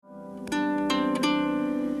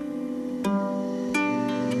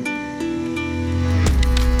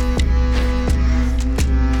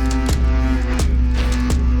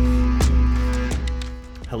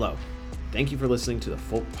for listening to the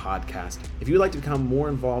Folk Podcast. If you would like to become more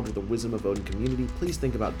involved with the Wisdom of Odin community, please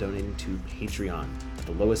think about donating to Patreon. At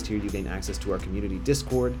the lowest tier, you gain access to our community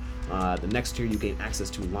Discord. The next tier, you gain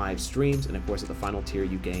access to live streams. And of course, at the final tier,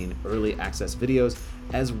 you gain early access videos,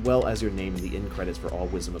 as well as your name in the end credits for all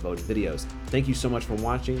Wisdom of Odin videos. Thank you so much for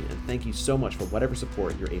watching, and thank you so much for whatever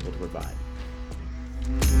support you're able to provide.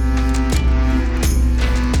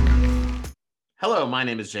 Hello, my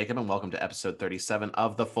name is Jacob, and welcome to episode 37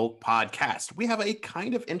 of the Folk Podcast. We have a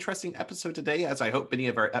kind of interesting episode today, as I hope many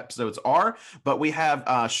of our episodes are, but we have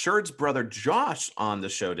Shird's brother Josh on the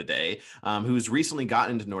show today, who's recently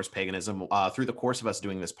gotten into Norse paganism through the course of us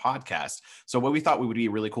doing this podcast. So what we thought would be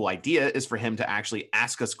a really cool idea is for him to actually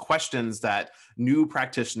ask us questions that new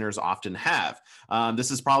practitioners often have. This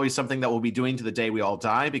is probably something that we'll be doing to the day we all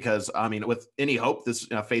die, because, I mean, with any hope, this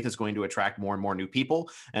faith is going to attract more and more new people.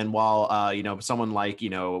 And while, someone like,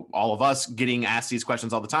 all of us getting asked these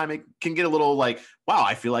questions all the time, it can get a little like, wow,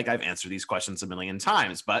 I feel like I've answered these questions a million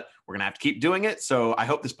times, but we're going to have to keep doing it. So I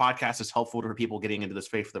hope this podcast is helpful for people getting into this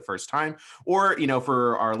faith for the first time, or,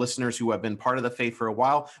 for our listeners who have been part of the faith for a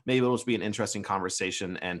while, maybe it'll just be an interesting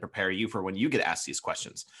conversation and prepare you for when you get asked these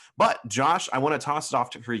questions. But Josh, I want to toss it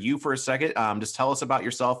off for you for a second. Just tell us about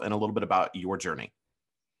yourself and a little bit about your journey.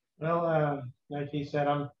 Well, like he said,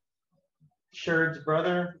 I'm Shird's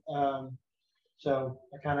brother. So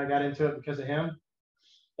I kind of got into it because of him.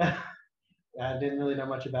 I didn't really know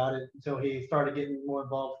much about it until he started getting more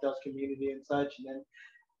involved with us community and such. And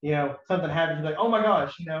then, something happened. He's like, oh my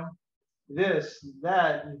gosh, this,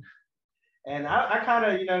 that. And I kind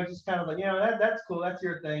of, just kind of like, that's cool. That's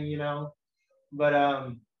your thing, But I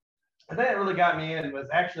think that really got me in was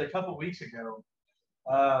actually a couple weeks ago.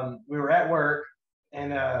 We were at work,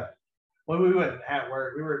 and we weren't at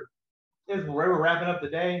work. We were wrapping up the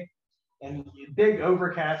day. And big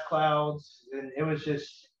overcast clouds, and it was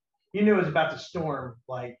just, you knew it was about to storm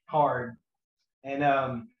like hard. And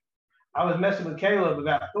I was messing with Caleb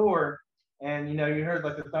about Thor, and you heard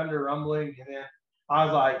like the thunder rumbling, and then I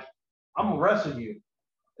was like, I'm gonna wrestle you,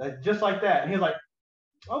 just like that. And he was like,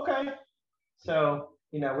 okay. So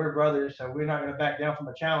we're brothers, so we're not gonna back down from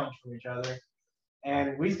a challenge from each other.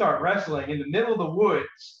 And we start wrestling in the middle of the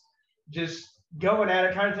woods, just going at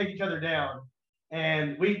it, trying to take each other down.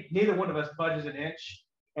 And neither one of us budges an inch.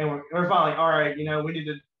 And we're finally, all right, we need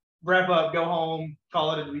to wrap up, go home,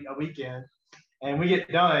 call it a weekend. And we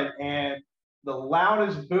get done, and the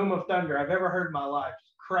loudest boom of thunder I've ever heard in my life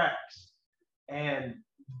just cracks. And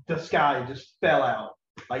the sky just fell out.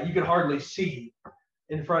 Like you could hardly see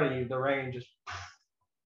in front of you, the rain just.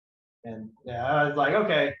 And yeah, I was like,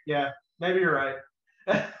 okay, yeah, maybe you're right.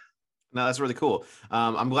 No, that's really cool.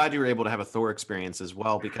 I'm glad you were able to have a Thor experience as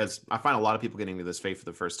well, because I find a lot of people getting into this faith for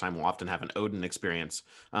the first time will often have an Odin experience.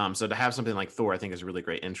 So to have something like Thor, I think is a really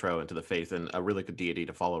great intro into the faith and a really good deity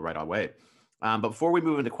to follow right away. But before we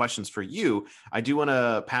move into questions for you, I do want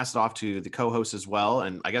to pass it off to the co-host as well.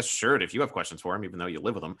 And I guess, Shird, if you have questions for him, even though you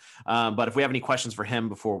live with him. But if we have any questions for him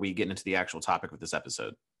before we get into the actual topic of this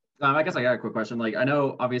episode. I guess I got a quick question. Like, I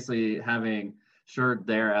know obviously having Shird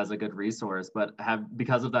there as a good resource, but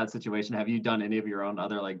because of that situation, have you done any of your own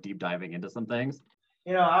other like deep diving into some things?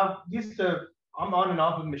 I'm on and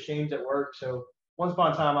off of machines at work. So once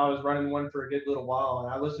upon a time, I was running one for a good little while,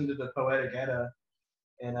 and I listened to the Poetic Edda,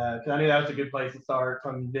 and because I knew that was a good place to start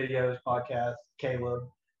from videos, podcasts, Caleb,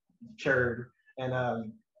 Shird,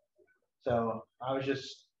 and so I was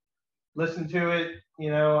just listening to it.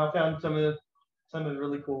 I found some of it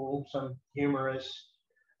really cool, some humorous.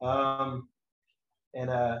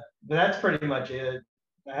 But that's pretty much it.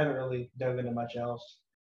 I haven't really dove into much else.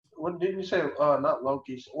 What didn't you say? Not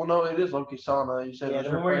Loki. Well, no, it is Loki Sana. You said the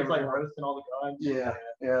one where he's like roasting all the gods. Yeah.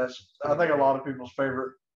 I think a lot of people's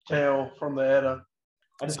favorite tale from the Edda.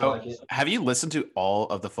 I just like it. Have you listened to all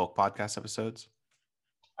of the Folk Podcast episodes?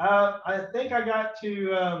 I think I got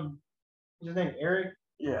to what's his name, Eric?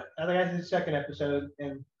 Yeah. I think I did the second episode,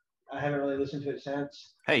 and I haven't really listened to it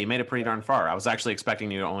since. Hey, you made it pretty darn far. I was actually expecting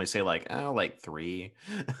you to only say like 3.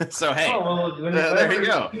 So hey, there you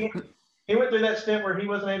go. He went through that stint where he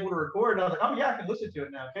wasn't able to record, and I was like, oh yeah, I can listen to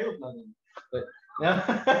it now. Caleb's not in. But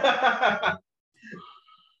yeah.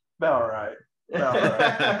 All right.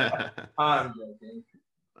 I'm joking.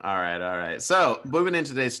 All right. So moving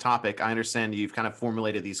into today's topic, I understand you've kind of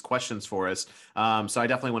formulated these questions for us. So I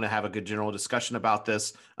definitely want to have a good general discussion about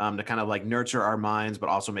this to kind of like nurture our minds, but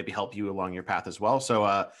also maybe help you along your path as well. So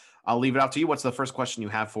I'll leave it out to you. What's the first question you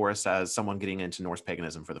have for us as someone getting into Norse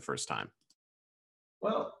paganism for the first time?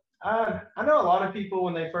 Well, I know a lot of people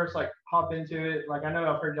when they first like hop into it, like I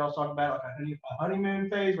know I've heard y'all talk about like a honeymoon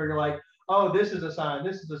phase where you're like, oh, this is a sign,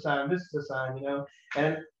 this is a sign, this is a sign,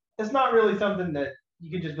 And it's not really something that you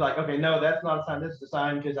can just be like, okay, no, that's not a sign. This is a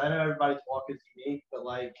sign, because I know everybody's walk is unique, but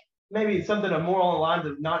like maybe it's something more along the lines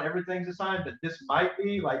of not everything's a sign, but this might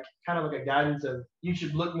be like kind of like a guidance of you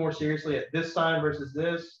should look more seriously at this sign versus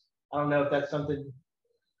this. I don't know if that's something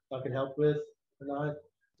I can help with or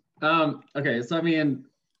not. Okay, so I mean,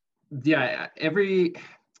 yeah,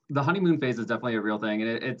 the honeymoon phase is definitely a real thing,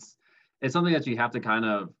 and it's something that you have to kind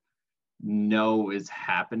of know is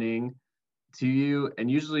happening to you. And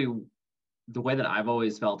usually the way that I've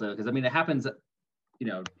always felt it, because I mean it happens, you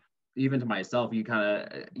know, even to myself, you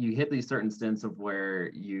hit these certain stints of where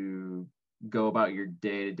you go about your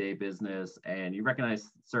day-to-day business and you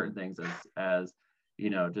recognize certain things as you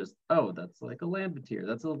know, just, oh, that's like a lampeteer,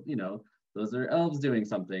 that's a, you know, those are elves doing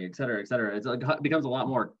something, et cetera, et cetera. It's like, it becomes a lot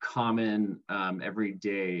more common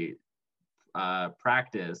everyday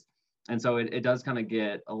practice. And so it does kind of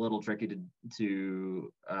get a little tricky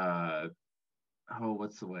to oh,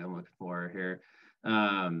 what's the way I'm looking for here?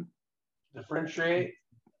 Differentiate.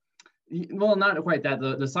 Well, not quite that.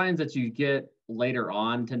 The signs that you get later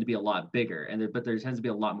on tend to be a lot bigger, but there tends to be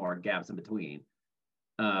a lot more gaps in between.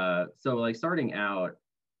 So like starting out,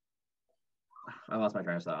 I lost my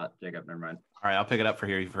train of thought. Jacob, never mind. All right, I'll pick it up for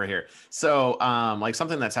here. So, like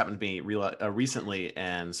something that's happened to me recently,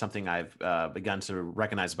 and something I've begun to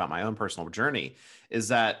recognize about my own personal journey, is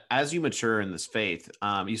that as you mature in this faith,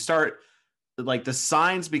 you start, like, the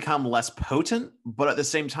signs become less potent, but at the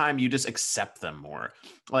same time, you just accept them more.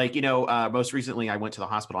 Like, you know, most recently I went to the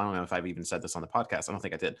hospital. I don't know if I've even said this on the podcast. I don't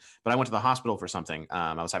think I did, but I went to the hospital for something.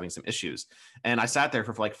 I was having some issues, and I sat there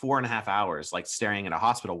for like 4.5 hours, like staring at a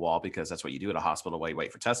hospital wall, because that's what you do at a hospital while you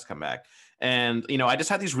wait for tests to come back. And, you know, I just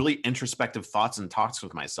had these really introspective thoughts and talks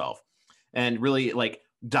with myself, and really like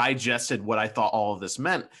digested what I thought all of this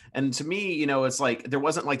meant. And to me, you know, it's like there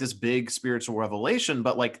wasn't like this big spiritual revelation,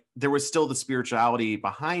 but like there was still the spirituality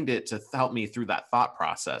behind it to help me through that thought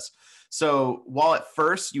process. So while at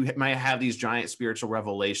first you might have these giant spiritual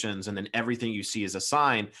revelations and then everything you see is a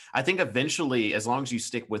sign, I think eventually, as long as you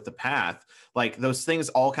stick with the path, like those things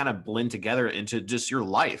all kind of blend together into just your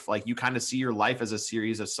life. Like you kind of see your life as a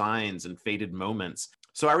series of signs and faded moments.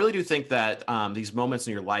 So I really do think that these moments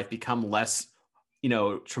in your life become less, you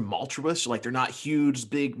know, tumultuous. Like they're not huge,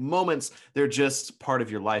 big moments. They're just part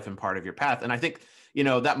of your life and part of your path. And I think, you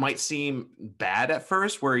know, that might seem bad at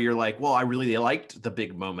first, where you're like, well, I really liked the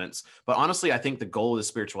big moments. But honestly, I think the goal of the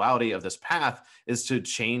spirituality of this path is to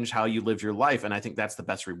change how you live your life. And I think that's the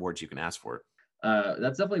best rewards you can ask for.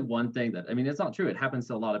 That's definitely one thing that, I mean, it's not true. It happens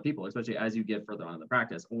to a lot of people, especially as you get further on in the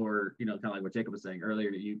practice, or, you know, kind of like what Jacob was saying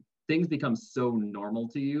earlier, things become so normal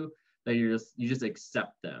to you that you just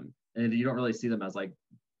accept them. And you don't really see them as like,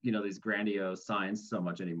 you know, these grandiose signs so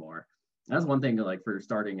much anymore. That's one thing to, like, for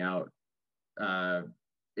starting out,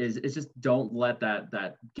 is just don't let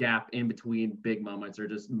that gap in between big moments or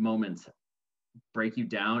just moments break you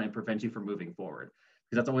down and prevent you from moving forward,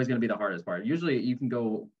 because that's always going to be the hardest part. Usually you can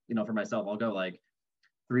go, you know, for myself, I'll go like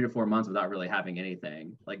 3 to 4 months without really having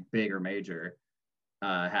anything like big or major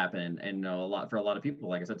happen. And you know, for a lot of people,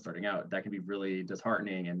 like I said, starting out, that can be really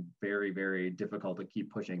disheartening and very, very difficult to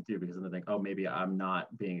keep pushing through, because then they think, oh, maybe I'm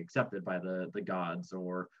not being accepted by the gods,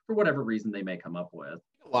 or for whatever reason they may come up with.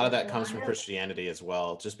 A lot of that comes from Christianity as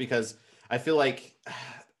well, just because I feel like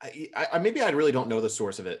I maybe I really don't know the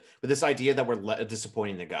source of it, but this idea that we're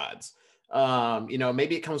disappointing the gods. You know,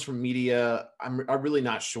 maybe it comes from media. I'm really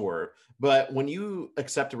not sure. But when you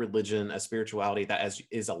accept a religion, a spirituality that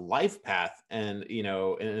is a life path, and, you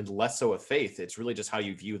know, and less so a faith, it's really just how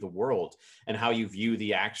you view the world and how you view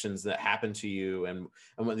the actions that happen to you, and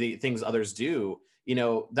what the things others do. You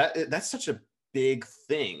know, that's such a big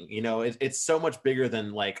thing. You know, it's so much bigger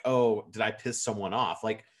than like, oh, did I piss someone off?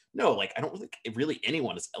 Like, no, like I don't think really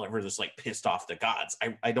anyone is ever just like pissed off the gods.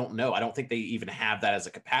 I don't know. I don't think they even have that as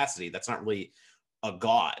a capacity. That's not really a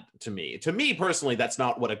god to me. To me personally, that's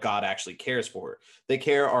not what a god actually cares for. They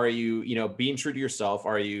care, are you, you know, being true to yourself?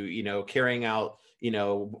 Are you, you know, carrying out, you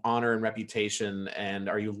know, honor and reputation, and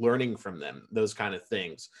are you learning from them? Those kind of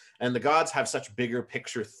things. And the gods have such bigger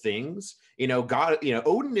picture things. You know, God, you know,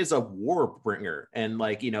 Odin is a war bringer, and,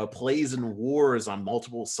 like, you know, plays in wars on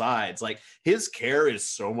multiple sides. Like, his care is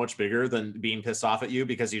so much bigger than being pissed off at you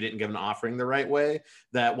because you didn't give an offering the right way,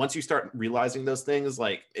 that once you start realizing those things,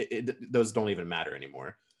 like those don't even matter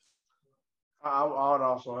anymore. I would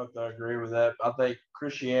also have to agree with that. I think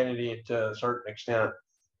Christianity, to a certain extent,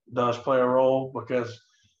 does play a role, because,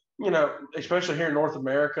 you know, especially here in North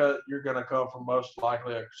America, you're going to come from most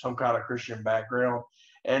likely some kind of Christian background.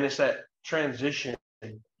 And it's that transition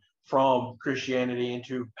from Christianity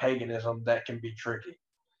into paganism that can be tricky.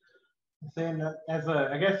 Saying that as a,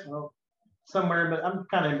 I guess, well, somewhere, but I'm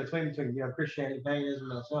kind of in between Christianity, paganism,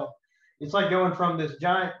 myself. It's like going from this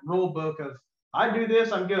giant rule book of I do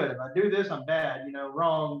this, I'm good. If I do this, I'm bad.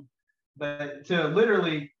 Wrong. But to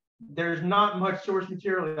literally, there's not much source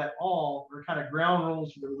material at all, or kind of ground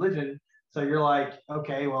rules for the religion. So you're like,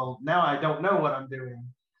 okay, well, now I don't know what I'm doing,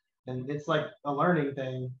 and it's like a learning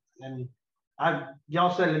thing. And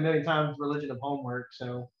y'all said it a million times, religion of homework.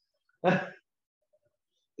 So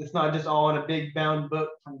it's not just all in a big bound book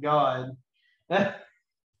from God.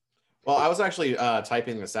 Well, I was actually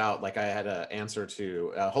typing this out. Like I had an answer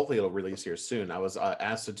to, hopefully it'll release here soon. I was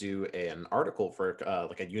asked to do an article for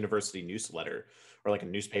like a university newsletter or like a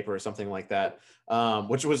newspaper or something like that,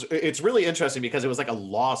 it's really interesting because it was like a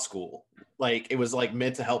law school. Like it was like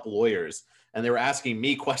meant to help lawyers. And they were asking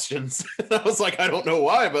me questions. I was like, I don't know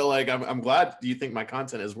why, but like, I'm glad you think my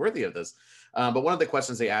content is worthy of this. But one of the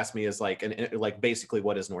questions they asked me is like, like basically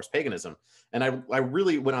what is Norse paganism? And I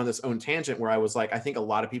really went on this own tangent where I was like, I think a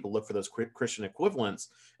lot of people look for those Christian equivalents.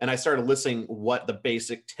 And I started listing what the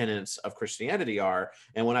basic tenets of Christianity are.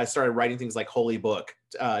 And when I started writing things like holy book,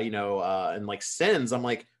 and like sins, I'm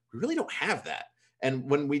like, we really don't have that. And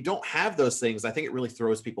when we don't have those things, I think it really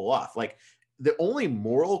throws people off. Like the only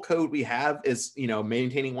moral code we have is,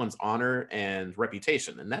 maintaining one's honor and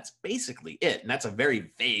reputation. And that's basically it. And that's a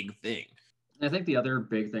very vague thing. I think the other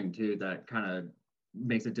big thing too that kind of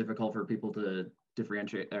makes it difficult for people to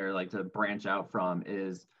differentiate or like to branch out from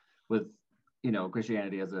is with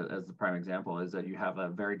Christianity as a prime example is that you have a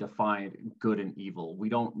very defined good and evil. We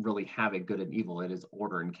don't really have a good and evil. It is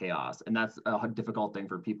order and chaos, and that's a difficult thing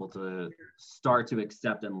for people to start to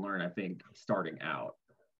accept and learn, I think, starting out.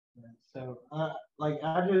 So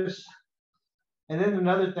and then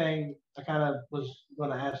another thing I kind of was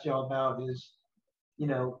going to ask y'all about is,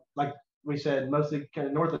 like we said, mostly kind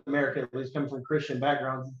of North America, at least, coming from Christian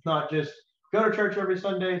backgrounds. It's not just go to church every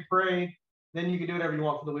Sunday, pray, then you can do whatever you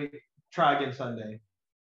want for the week. Try again Sunday.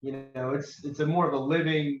 It's a more of a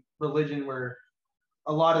living religion where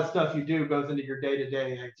a lot of stuff you do goes into your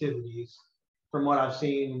day-to-day activities. From what I've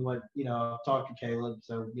seen and what I've talked to Caleb,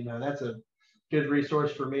 so that's a good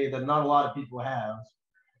resource for me that not a lot of people have.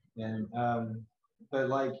 And but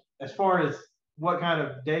like as far as what kind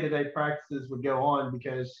of day-to-day practices would go on,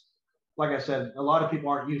 because like I said, a lot of people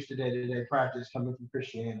aren't used to day-to-day practice coming from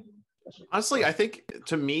Christianity. Honestly, I think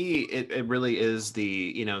to me, it really is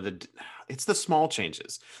it's the small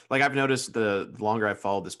changes. Like I've noticed the longer I've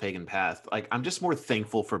followed this pagan path, like I'm just more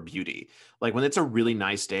thankful for beauty. Like when it's a really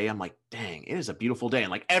nice day, I'm like, dang, it is a beautiful day.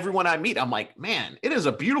 And like everyone I meet, I'm like, man, it is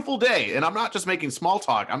a beautiful day. And I'm not just making small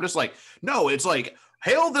talk. I'm just like, no, it's like,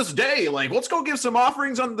 hail this day. Like, let's go give some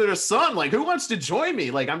offerings under the sun. Like, who wants to join me?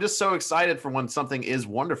 Like, I'm just so excited for when something is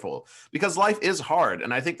wonderful, because life is hard.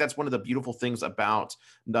 And I think that's one of the beautiful things about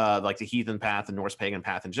the heathen path and Norse pagan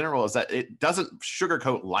path in general, is that it doesn't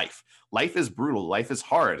sugarcoat life. Life is brutal. Life is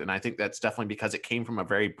hard. And I think that's definitely because it came from a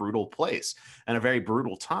very brutal place and a very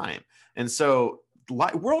brutal time. And so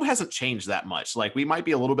world hasn't changed that much. Like we might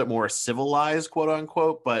be a little bit more civilized, quote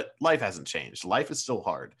unquote, but life hasn't changed. Life is still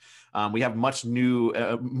hard. We have much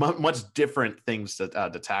different things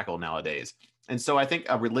to tackle nowadays. And so I think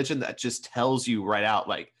a religion that just tells you right out,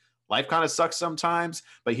 like, life kind of sucks sometimes,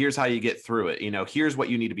 but here's how you get through it. Here's what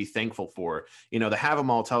you need to be thankful for. The Have 'em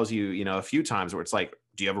All tells you, a few times where it's like,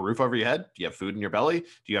 do you have a roof over your head? Do you have food in your belly? Do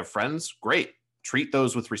you have friends? Great. Treat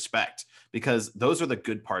those with respect, because those are the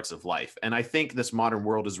good parts of life. And I think this modern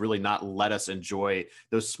world has really not let us enjoy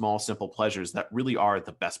those small, simple pleasures that really are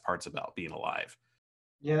the best parts about being alive.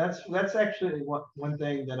 Yeah, that's actually one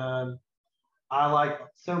thing that I like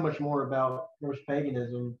so much more about Norse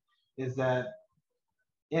paganism, is that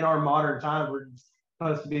in our modern time, we're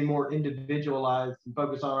supposed to be more individualized and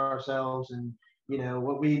focus on ourselves and,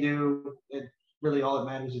 what we do. It really, all that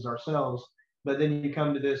matters is ourselves. But then you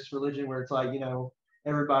come to this religion where it's like,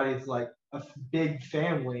 everybody's like a big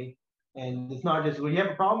family, and it's not just, well, you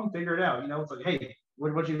have a problem, figure it out. It's like, hey,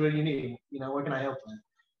 what do you need? What can I help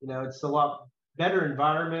with? It's a lot better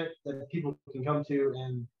environment that people can come to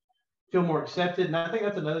and feel more accepted. And I think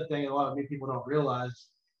that's another thing a lot of new people don't realize,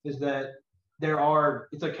 is that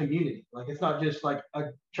it's a community. Like, it's not just like a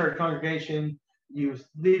church congregation. You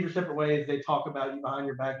leave your separate ways. They talk about you behind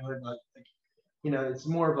your back. It's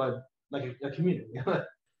more of a community.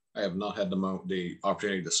 I have not had the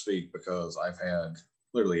opportunity to speak because I've had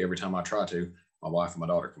literally every time I try to, my wife and my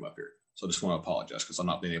daughter come up here. So I just want to apologize because I'm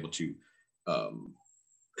not being able to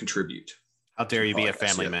contribute. How dare you be a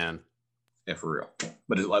family man? Yeah, for real.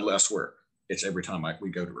 But I swear, it's every time we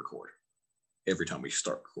go to record, every time we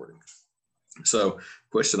start recording. So,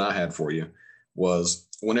 question I had for you was,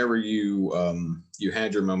 whenever you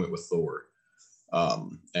had your moment with Thor,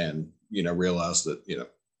 and realized that,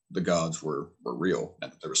 the gods were real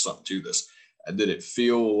and that there was something to this. Did it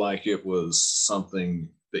feel like it was something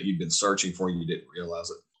that you'd been searching for and you didn't realize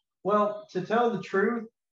it? Well, to tell the truth,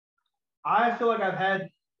 I feel like I've had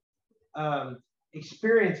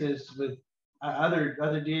experiences with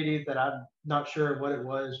other deities that I'm not sure what it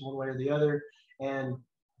was one way or the other. And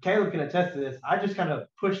Caleb can attest to this. I just kind of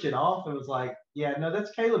pushed it off and was like, yeah, no,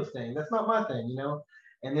 that's Caleb's thing. That's not my thing,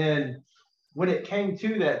 And then when it came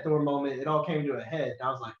to that Thor moment, it all came to a head.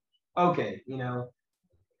 I was like, okay,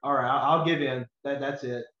 all right, I'll give in. That's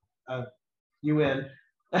it. You win.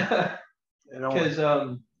 Because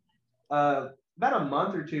about a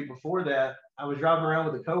month or two before that, I was driving around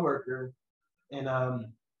with a coworker, and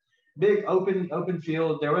big open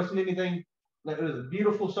field. There wasn't anything. It was a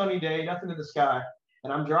beautiful sunny day, nothing in the sky.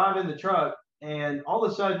 And I'm driving the truck, and all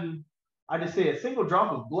of a sudden, I just see a single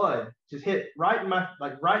drop of blood just hit right in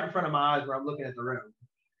front of my eyes where I'm looking at the road.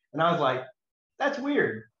 And I was like, that's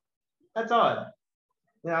weird. That's odd.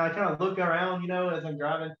 I kind of look around, as I'm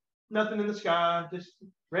driving, nothing in the sky, just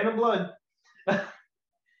random blood.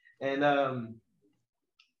 And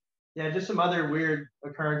just some other weird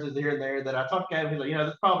occurrences here and there that I talked to him. He's like,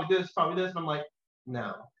 that's probably this, and I'm like,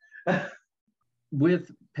 no.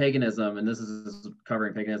 With paganism, and this is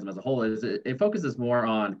covering paganism as a whole, is it focuses more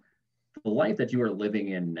on the life that you are living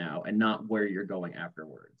in now and not where you're going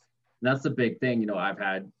afterwards. And that's the big thing. I've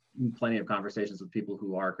had plenty of conversations with people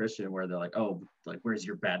who are Christian where they're like, oh, like, where's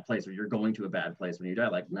your bad place? Or you're going to a bad place when you die.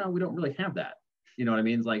 Like, no, we don't really have that. You know what I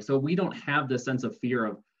mean? It's like, so we don't have this sense of fear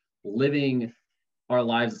of living our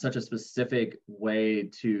lives in such a specific way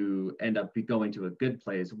to end up going to a good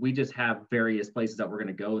place. We just have various places that we're going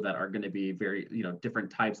to go that are going to be very,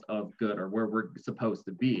 different types of good, or where we're supposed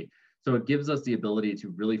to be. So it gives us the ability to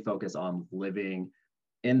really focus on living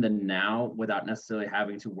in the now without necessarily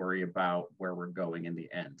having to worry about where we're going in the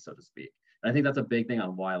end, so to speak. And I think that's a big thing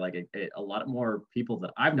on why, like, a lot more people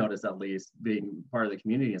that I've noticed, at least being part of the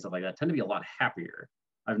community and stuff like that, tend to be a lot happier.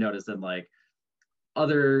 I've noticed than like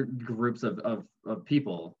other groups of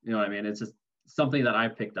people. You know what I mean? It's just something that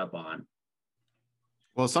I've picked up on.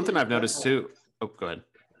 Well, something I've noticed too. Oh, go ahead.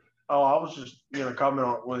 Oh, I was just going to comment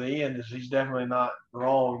on with Ian is he's definitely not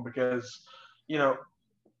wrong because,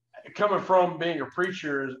 coming from being a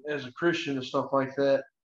preacher as a Christian and stuff like that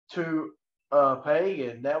to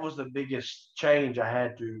pagan, that was the biggest change I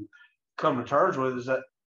had to come to terms with, is that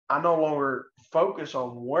I no longer focus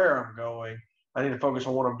on where I'm going. I need to focus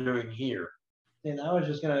on what I'm doing here. And I was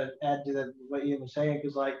just going to add to that what Ian was saying,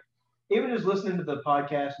 because like even just listening to the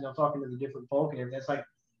podcast and talking to the different folk and everything, it's like,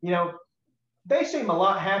 they seem a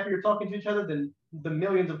lot happier talking to each other than the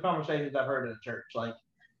millions of conversations I've heard in a church. Like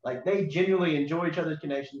they genuinely enjoy each other's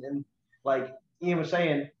connection. And like Ian was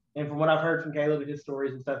saying, and from what I've heard from Caleb and his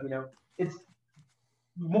stories and stuff, it's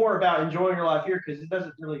more about enjoying your life here, because it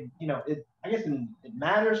doesn't really, I guess it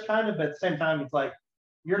matters kind of, but at the same time, it's like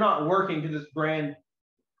you're not working to this grand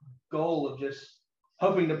goal of just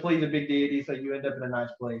hoping to please a big deity so you end up in a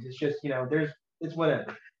nice place. It's just, it's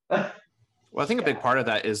whatever. Well, I think a big part of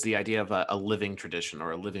that is the idea of a living tradition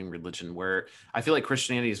or a living religion, where I feel like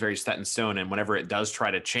Christianity is very set in stone. And whenever it does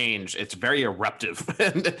try to change, it's very eruptive.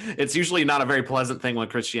 And it's usually not a very pleasant thing when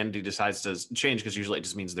Christianity decides to change, because usually it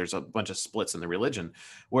just means there's a bunch of splits in the religion.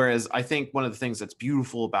 Whereas I think one of the things that's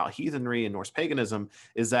beautiful about heathenry and Norse paganism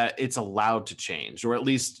is that it's allowed to change, or at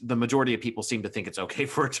least the majority of people seem to think it's okay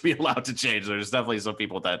for it to be allowed to change. There's definitely some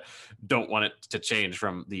people that don't want it to change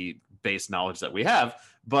from the base knowledge that we have.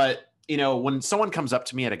 But when someone comes up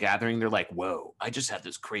to me at a gathering, they're like, whoa, I just had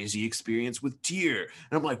this crazy experience with Tyr.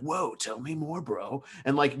 And I'm like, whoa, tell me more, bro.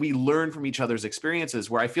 And like, we learn from each other's experiences,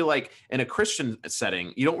 where I feel like in a Christian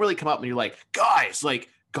setting, you don't really come up and you're like, guys, like,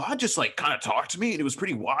 God just like kind of talked to me and it was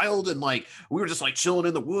pretty wild. And like, we were just like chilling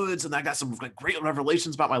in the woods and I got some like great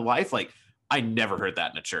revelations about my life. Like, I never heard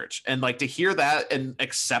that in a church. And like, to hear that and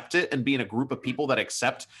accept it and be in a group of people that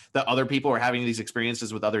accept that other people are having these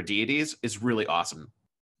experiences with other deities is really awesome.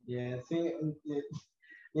 Yeah, see, if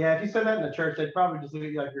you said that in the church, they'd probably just look at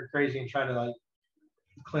you like you're crazy and try to like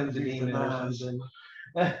cleanse a demon or something.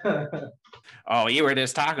 Oh, you were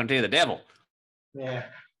just talking to the devil. Yeah.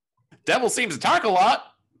 Devil seems to talk a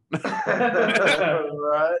lot.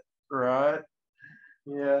 Right.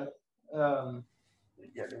 Yeah. You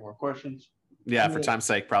got any more questions? Yeah, for time's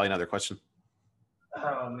sake, probably another question.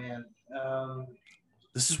 Oh man.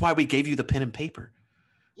 This is why we gave you the pen and paper.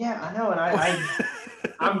 Yeah, I know, and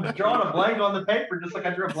I'm drawing a blank on the paper, just like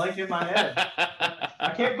I drew a blank in my head.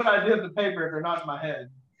 I can't put ideas on the paper if they're not in my head.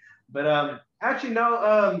 But actually,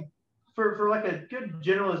 no. For like a good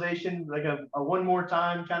generalization, like a one more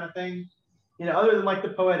time kind of thing, other than like the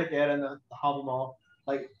Poetic Ed and the Hobble Mall,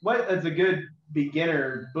 like what is a good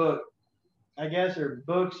beginner book, I guess, or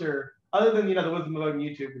books, or other than the Wisdom of Odin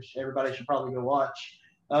YouTube, which everybody should probably go watch.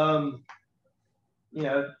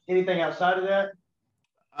 Anything outside of that?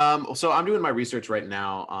 So I'm doing my research right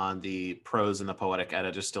now on the prose and the poetic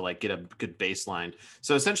edda just to like get a good baseline.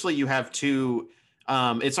 So essentially, you have two.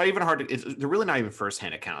 It's not even hard to. They're really not even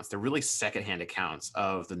first-hand accounts. They're really second-hand accounts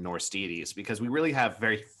of the Norse deities because we really have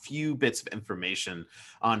very few bits of information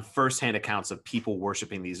on first-hand accounts of people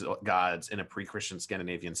worshiping these gods in a pre-Christian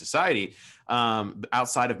Scandinavian society,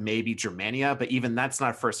 outside of maybe Germania. But even that's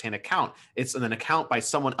not a first-hand account. It's an account by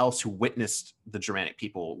someone else who witnessed the Germanic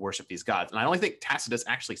people worship these gods. And I don't think Tacitus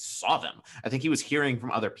actually saw them. I think he was hearing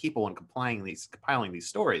from other people and compiling these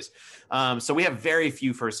stories. So we have very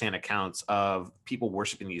few first-hand accounts of people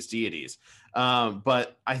worshiping these deities.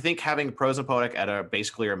 But I think having prose and poetic edda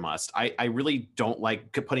basically are a must. I really don't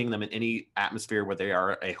like putting them in any atmosphere where they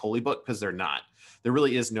are a holy book because they're not. There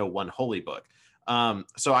really is no one holy book.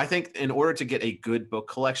 So I think in order to get a good book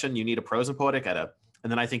collection, you need a prose and poetic edda.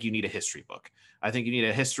 And then I think you need a history book. I think you need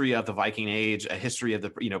a history of the Viking Age, a history of the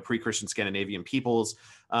pre-Christian Scandinavian peoples,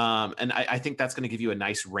 and I think that's going to give you a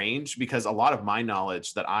nice range because a lot of my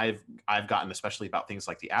knowledge that I've gotten, especially about things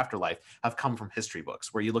like the afterlife, have come from history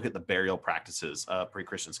books where you look at the burial practices of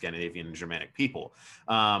pre-Christian Scandinavian and Germanic people,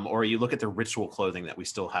 or you look at the ritual clothing that we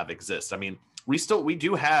still have exist. I mean, we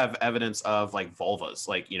do have evidence of like vulvas,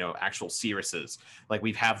 like actual seeresses. Like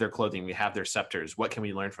we have their clothing, we have their scepters. What can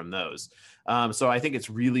we learn from those? So I think it's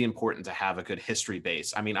really important to have a good history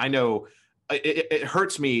base. I mean, I know it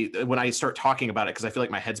hurts me when I start talking about it because I feel like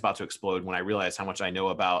my head's about to explode when I realize how much I know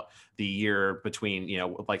about the year between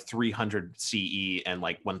like 300 CE and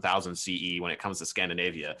like 1000 CE when it comes to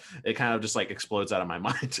Scandinavia. It kind of just like explodes out of my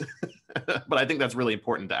mind. But I think that's really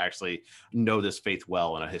important to actually know this faith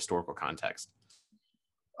well in a historical context.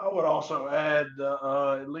 I would also add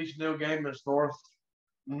at least Neil Gaiman's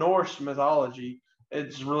Norse mythology.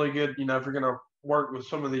 It's really good, if you're going to work with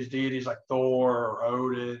some of these deities like Thor or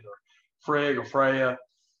Odin or Frigg or Freya,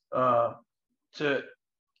 to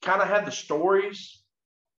kind of have the stories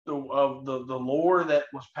of the lore that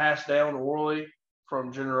was passed down orally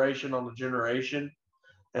from generation on to generation,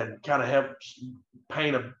 and kind of help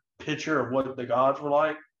paint a picture of what the gods were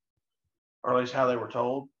like, or at least how they were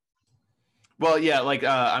told. Well, yeah, like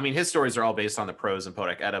I mean, his stories are all based on the prose and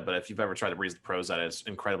poetic edda, but if you've ever tried to read the prose edda, it's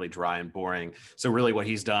incredibly dry and boring. So really what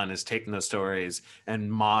he's done is taken those stories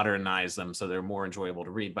and modernize them so they're more enjoyable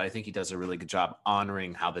to read. But I think he does a really good job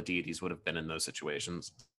honoring how the deities would have been in those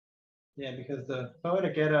situations. Yeah, because the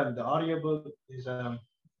poetic edda and the audiobook is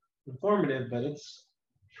informative, but if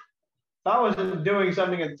I wasn't doing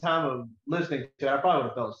something at the time of listening to it, I probably would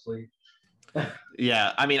have fell asleep.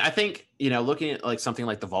 Yeah, I mean, I think looking at like something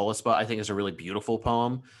like the Voluspa, I think is a really beautiful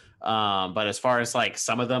poem. But as far as like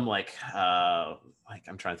some of them, like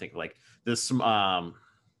I'm trying to think of like this.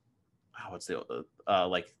 What's the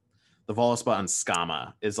like the Voluspa and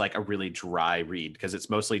Skama is like a really dry read because it's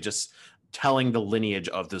mostly just telling the lineage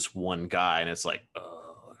of this one guy, and it's like,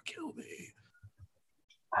 oh, kill me.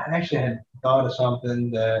 I actually had thought of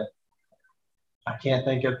something that I can't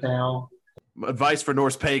think of now. Advice for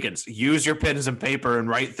Norse pagans: use your pens and paper and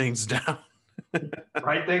write things down.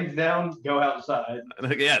 Write things down, go outside.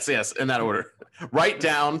 Yes, in that order. Write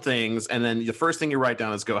down things, and then the first thing you write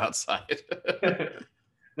down is go outside.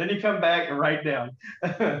 Then you come back and write down.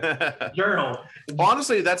 Journal.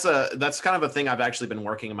 Honestly, that's kind of a thing I've actually been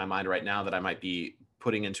working in my mind right now that I might be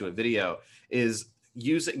putting into a video is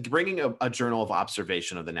bringing a journal of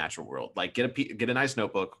observation of the natural world. Like get a nice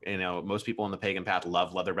notebook. Most people in the pagan path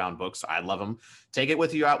love leather bound books. I love them. Take it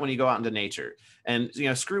with you out when you go out into nature, and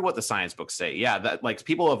screw what the science books say. Yeah, that like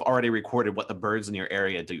people have already recorded what the birds in your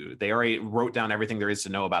area do. They already wrote down everything there is to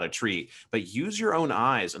know about a tree. But use your own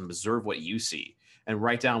eyes and observe what you see and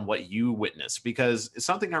write down what you witness, because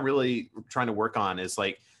something I'm really trying to work on is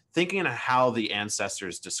like thinking of how the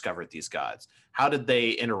ancestors discovered these gods. How did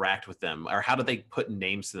they interact with them, or how did they put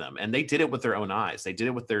names to them? And they did it with their own eyes. They did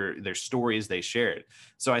it with their stories they shared.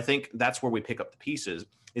 So I think that's where we pick up the pieces,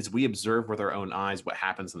 is we observe with our own eyes what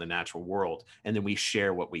happens in the natural world, and then we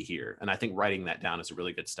share what we hear. And I think writing that down is a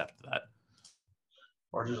really good step to that.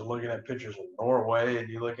 Or just looking at pictures of Norway, and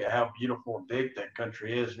you look at how beautiful and big that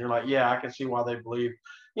country is, and you're like, yeah, I can see why they believe,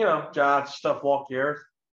 giants stuff walk the earth.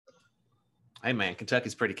 Hey man,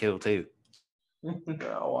 Kentucky's pretty cool too.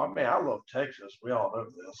 Oh, I mean, I love Texas. We all know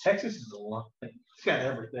this. Texas is a lot. It's got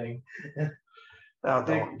everything. Now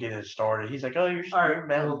don't get it started. He's like, oh, your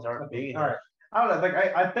mountains aren't big. All right. I don't know.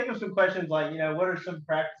 Like I think of some questions like, what are some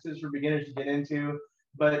practices for beginners to get into?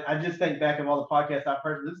 But I just think back of all the podcasts I've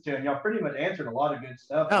heard and listened to, and y'all pretty much answered a lot of good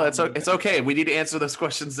stuff. No, it's okay. We need to answer those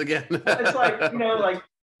questions again. It's like, like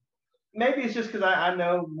maybe it's just because I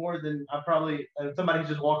know more than I probably somebody who's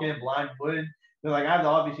just walking in blind would. They're like, I've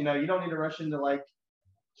obviously you don't need to rush into like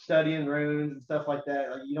studying runes and stuff like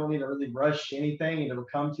that. Like you don't need to really rush anything, and it'll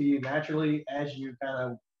come to you naturally as you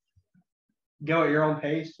kind of go at your own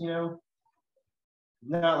pace. Not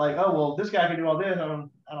like, oh well, this guy can do all this. I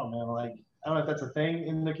don't know. Like I don't know if that's a thing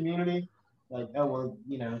in the community. Like, oh well,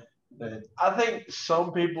 but I think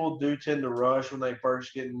some people do tend to rush when they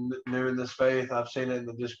first get new in this faith. I've seen it in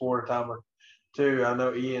the Discord a time or two. I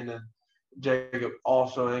know Ian and Jacob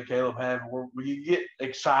also and Caleb have, where you get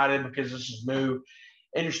excited because this is new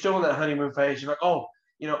and you're still in that honeymoon phase. You're like, oh,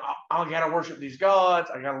 I got to worship these gods.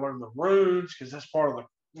 I got to learn the runes because that's part of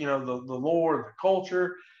the lore and the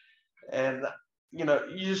culture. And, you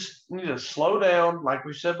just need to slow down, like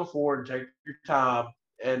we said before, and take your time.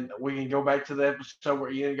 And we can go back to the episode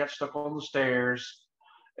where Ian got stuck on the stairs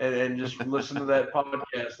and just listen to that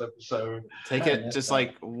podcast episode. Take it just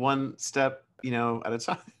like one step, at a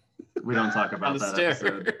time. We don't talk about that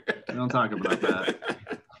episode. We don't talk about that.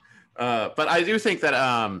 But I do think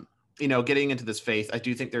that, getting into this faith, I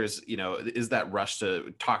do think there's, is that rush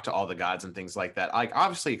to talk to all the gods and things like that. Like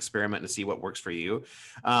obviously experiment to see what works for you.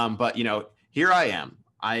 But, here I am.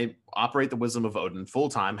 I operate the Wisdom of Odin full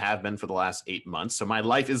time, have been for the last 8 months. So my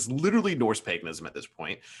life is literally Norse paganism at this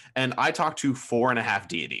point. And I talk to 4.5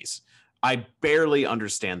 deities. I barely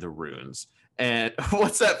understand the runes. And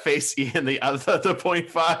what's that face, Ian? The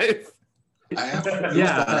 0.5?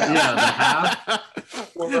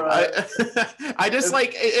 I just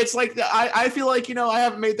like it's like I feel like I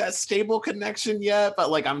haven't made that stable connection yet,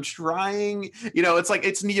 but like I'm trying. It's like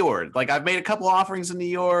it's Njord. Like I've made a couple offerings in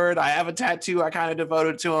Njord. I have a tattoo I kind of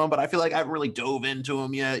devoted to him, but I feel like I haven't really dove into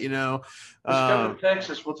him yet. Let's come to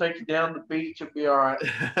Texas. We'll take you down the beach. It'll be all right.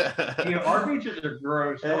 Our beaches are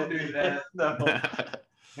gross. Don't do that. No.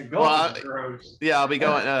 Gross. Yeah, I'll be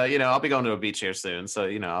going. I'll be going to a beach here soon. So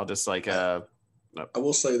I'll just like. I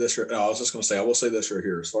will say this. I was just going to say. I will say this right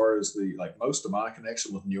here. As far as most of my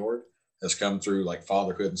connection with Njord has come through like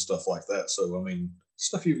fatherhood and stuff like that. So I mean,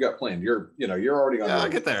 stuff you've got planned. You're already on. Yeah, I'll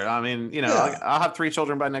get there. I mean, I'll have 3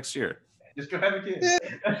 children by next year. Just go have a kid.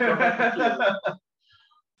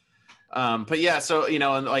 But yeah, so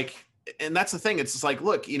and that's the thing. It's just like,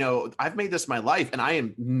 look, I've made this my life and I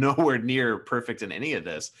am nowhere near perfect in any of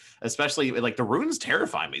this, especially like the runes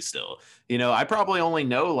terrify me still. I probably only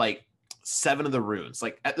know like 7 of the runes.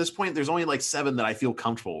 Like at this point, there's only like 7 that I feel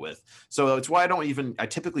comfortable with. So it's why I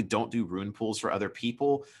typically don't do rune pools for other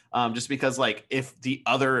people. Just because like if the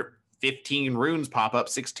other 15 runes pop up,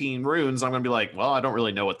 16 runes, I'm going to be like, well, I don't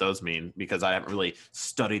really know what those mean because I haven't really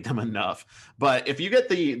studied them enough. But if you get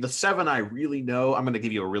the 7 I really know, I'm going to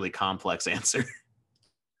give you a really complex answer.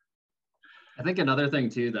 I think another thing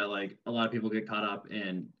too that like a lot of people get caught up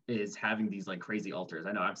in is having these like crazy altars.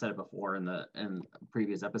 I know I've said it before in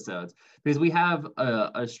previous episodes because we have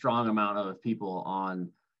a strong amount of people on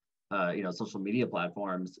social media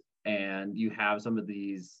platforms, and you have some of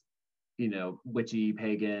these witchy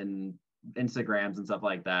pagan Instagrams and stuff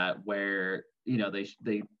like that where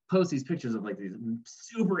they post these pictures of like these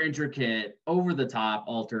super intricate over the top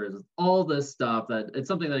altars, all this stuff that it's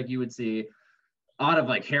something like you would see out of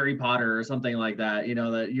like Harry Potter or something like that,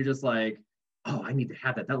 that you're just like, oh, I need to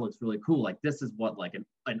have that. That looks really cool. Like this is what like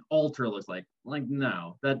an altar looks like. Like,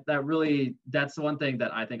 no, that's one thing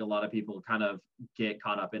that I think a lot of people kind of get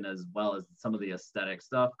caught up in, as well as some of the aesthetic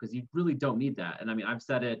stuff, because you really don't need that. And I mean, I've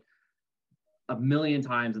said it a million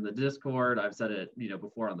times in the Discord. I've said it,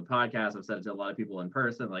 before on the podcast. I've said it to a lot of people in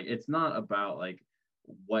person. Like, it's not about like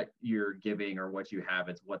what you're giving or what you have.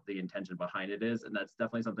 It's what the intention behind it is. And that's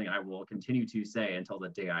definitely something I will continue to say until the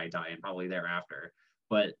day I die, and probably thereafter.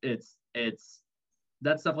 But that's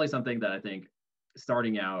definitely something that I think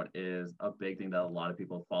starting out is a big thing that a lot of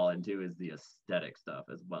people fall into, is the aesthetic stuff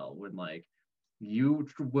as well. When like you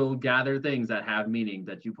will gather things that have meaning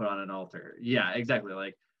that you put on an altar. Yeah, exactly.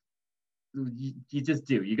 Like you just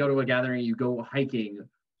do. You go to a gathering, you go hiking,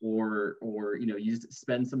 or you just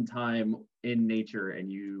spend some time in nature,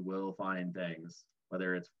 and you will find things,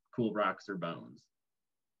 whether it's cool rocks or bones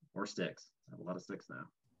or sticks. I have a lot of sticks now.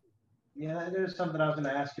 Yeah, there's something I was going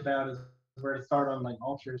to ask about, is where to start on like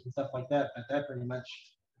altars and stuff like that, but that pretty much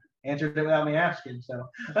answered it without me asking. So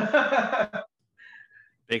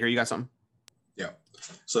Baker, you got something? Yeah.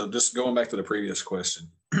 So just going back to the previous question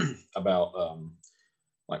about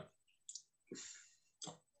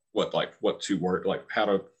what to work, like how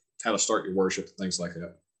to start your worship and things like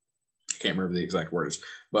that. I can't remember the exact words,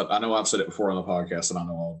 but I know I've said it before on the podcast, and I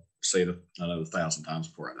know say it another 1,000 times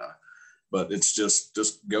before I die. But it's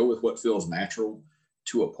just go with what feels natural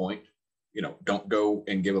to a point. Don't go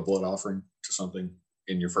and give a blood offering to something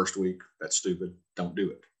in your first week. That's stupid. Don't do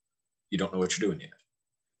it. You don't know what you're doing yet.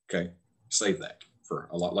 Okay. Save that for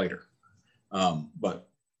a lot later. But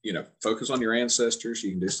focus on your ancestors.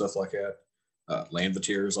 You can do stuff like that. Land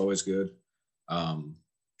Vatir is always good.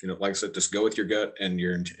 Like I said, just go with your gut and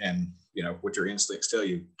what your instincts tell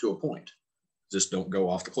you to a point. Just don't go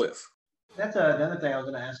off the cliff. That's another thing I was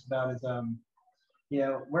going to ask about is,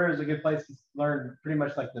 where is a good place to learn pretty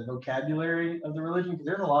much like the vocabulary of the religion? Because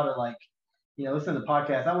there's a lot of listen to the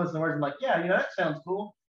podcast. I listen to words. I'm like, yeah, that sounds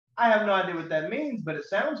cool. I have no idea what that means, but it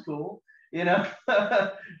sounds cool.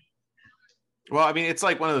 Well, I mean, it's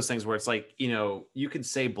like one of those things where it's like, you can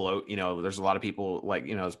say bloat, there's a lot of people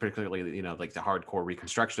it's particularly, like the hardcore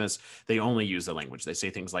reconstructionists, they only use the language. They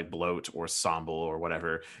say things like bloat or somble or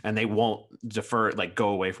whatever, and they won't go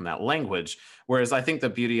away from that language. Whereas I think the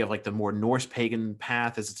beauty of like the more Norse pagan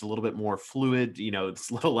path is it's a little bit more fluid, it's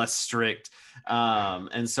a little less strict.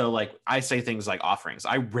 And so like I say things like offerings.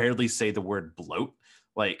 I rarely say the word bloat.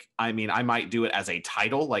 I might do it as a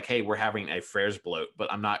title, like, hey, we're having a Frere's bloat,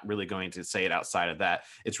 but I'm not really going to say it outside of that.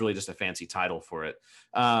 It's really just a fancy title for it.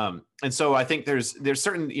 And so I think there's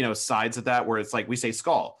certain, sides of that where it's like we say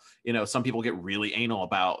skull. Some people get really anal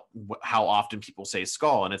about how often people say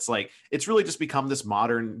skull. And it's like, it's really just become this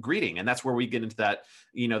modern greeting. And that's where we get into that,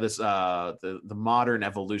 this, the modern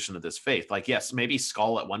evolution of this faith. Like, yes, maybe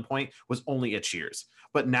skull at one point was only a cheers.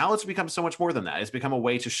 But now it's become so much more than that. It's become a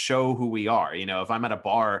way to show who we are. If I'm at a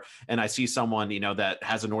bar and I see someone, that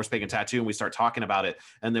has a Norse pagan tattoo and we start talking about it,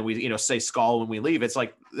 and then we, say skull when we leave, it's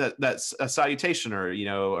like that's a salutation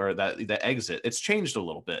or that exit. It's changed a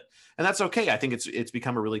little bit, and that's okay. I think it's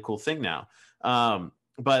become a really cool thing now.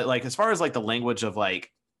 But like as far as like the language of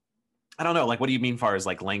like, I don't know, like what do you mean far as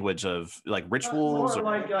like language of like rituals? More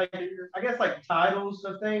like I guess like titles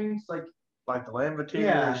of things like the Land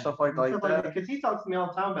Vatir and stuff like that. Because he talks to me all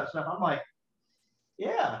the time about stuff. I'm like,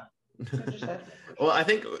 yeah. Well, I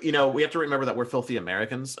think, we have to remember that we're filthy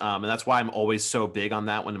Americans. And that's why I'm always so big on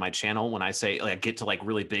that one in my channel. When I say like, I get to like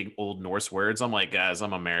really big old Norse words, I'm like, guys,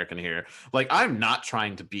 I'm American here. Like, I'm not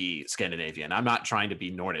trying to be Scandinavian. I'm not trying to be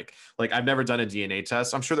Nordic. Like, I've never done a DNA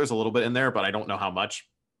test. I'm sure there's a little bit in there, but I don't know how much.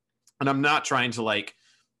 And I'm not trying to like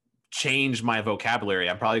change my vocabulary.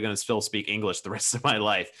 I'm probably going to still speak English the rest of my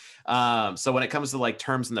life. So when it comes to like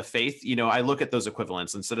terms in the faith, I look at those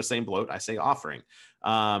equivalents. Instead of saying bloat, I say offering.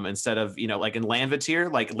 Instead of, like in Land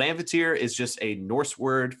Vatir is just a Norse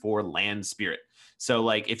word for land spirit. So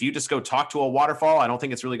like if you just go talk to a waterfall, I don't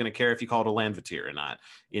think it's really going to care if you call it a Land Vatir or not.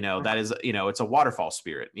 That is, it's a waterfall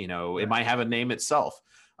spirit. It might have a name itself.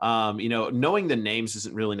 Knowing the names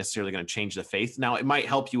isn't really necessarily going to change the faith. Now, it might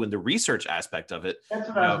help you in the research aspect of it. That's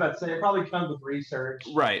what I was about to say. It probably comes with research,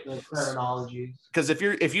 right? The terminology. Because if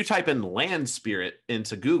you type in land spirit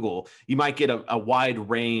into Google, you might get a wide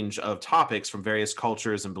range of topics from various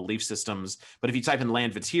cultures and belief systems. But if you type in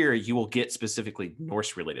Land Vatir, you will get specifically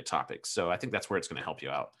Norse related topics. So I think that's where it's going to help you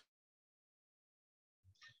out.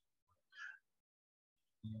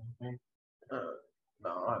 No,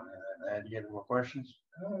 I had to get any more questions.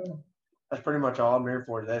 That's pretty much all I'm here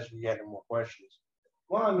for. Is asking you any more questions.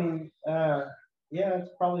 Well, I mean, yeah, it's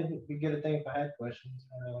probably a good thing if I had questions.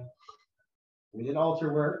 We did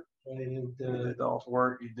altar work. You did the altar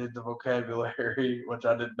work. You did the vocabulary, which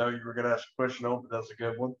I didn't know you were going to ask a question on, but that's a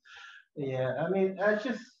good one. Yeah, I mean, it's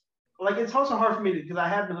just like it's also hard for me because I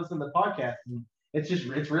have been listening to the podcast, and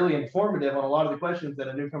it's really informative on a lot of the questions that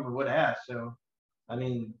a newcomer would ask. So, I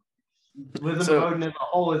mean. Wisdom of Odin as a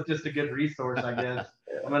whole is just a good resource, I guess.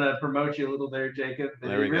 I'm going to promote you a little there, Jacob. It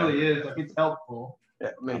really is. Like, it's helpful. Yeah,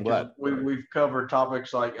 I mean, we've covered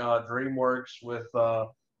topics like DreamWorks with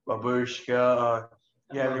Babushka.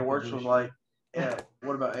 You have any works with like,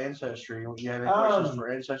 what about Ancestry? You have any questions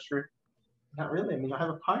for Ancestry? Not really. I mean, I have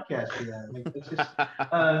a podcast for that. Like, it's just,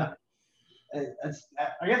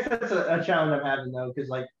 I guess that's a challenge I'm having, though, because,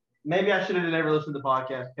 like, maybe I should have never listened to the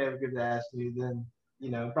podcast. Kevin could have asked me then.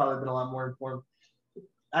 Probably been a lot more informed.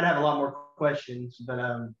 I'd have a lot more questions, but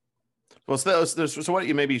well, so what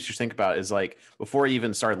you maybe should think about is like before you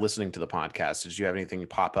even started listening to the podcast, did you have anything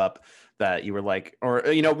pop up that you were like, or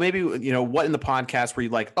maybe what in the podcast were you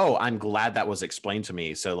like, oh, I'm glad that was explained to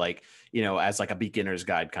me, so like as like a beginner's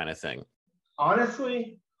guide kind of thing?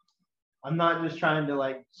 Honestly, I'm not just trying to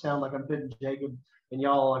like sound like I'm putting Jacob and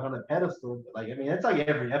y'all like on a pedestal, but like I mean it's like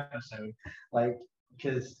every episode, like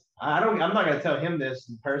because. I'm not gonna tell him this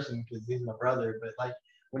in person because he's my brother, but like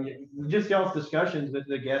when you just y'all's discussions with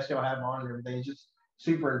the guests y'all have on and everything, it's just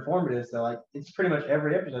super informative. So like it's pretty much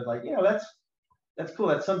every episode, like that's cool.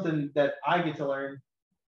 That's something that I get to learn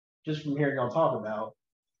just from hearing y'all talk about.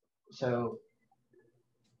 So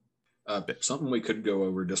But something we could go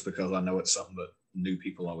over, just because I know it's something that new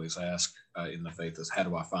people always ask in the faith, is how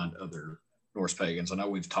do I find other Norse pagans? I know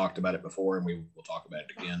we've talked about it before, and we will talk about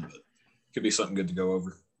it again, but it could be something good to go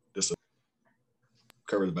over just to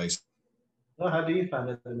cover the base. well, how do you find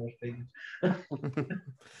other Norse pagans?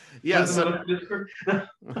 Yeah. Yeah,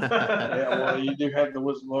 well, you do have the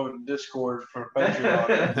Wisdom of Odin Discord for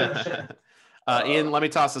Patreon. Ian, let me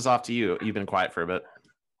toss this off to you. You've been quiet for a bit.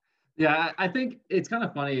 Yeah, I think it's kind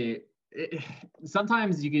of funny.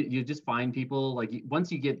 Sometimes you just find people, like,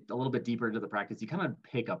 once you get a little bit deeper into the practice, you kind of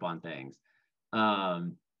pick up on things,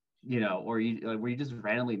 you know, or where you just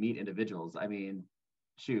randomly meet individuals. I mean,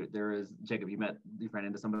 shoot, there was Jacob. You ran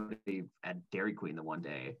into somebody at Dairy Queen the one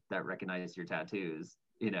day that recognized your tattoos,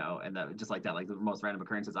 you know, and that just like that, like the most random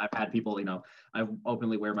occurrences. I've had people, you know, I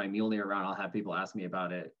openly wear my Mjolnir around. I'll have people ask me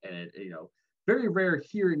about it, and it, you know, very rare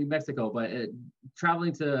here in New Mexico, but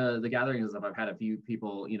traveling to the gatherings and stuff, I've had a few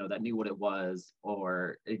people, you know, that knew what it was,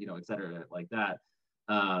 or, you know, et cetera, like that.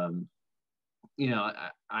 You know,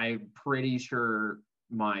 I'm pretty sure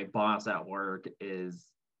my boss at work is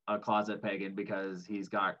a closet pagan because he's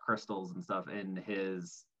got crystals and stuff in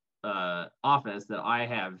his office that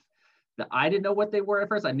I didn't know what they were at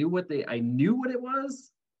first. I knew what it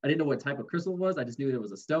was. I didn't know what type of crystal it was. I just knew it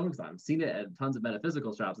was a stone because I've seen it at tons of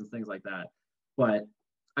metaphysical shops and things like that. But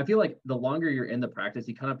I feel like the longer you're in the practice,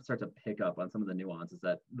 you kind of start to pick up on some of the nuances,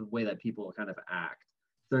 that the way that people kind of act.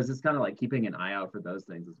 So it's just kind of like keeping an eye out for those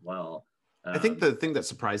things as well. I think the thing that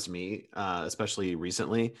surprised me, especially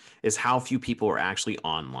recently, is how few people are actually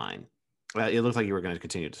online. It looked like you were going to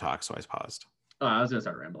continue to talk, so I paused. Oh, I was going to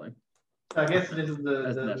start rambling. I guess this is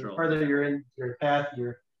the further you're in your path,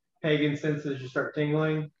 your pagan senses, you start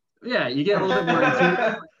tingling. Yeah, you get a little bit more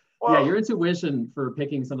into well, yeah, your intuition for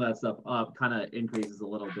picking some of that stuff up kind of increases a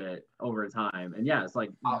little bit over time. And yeah, it's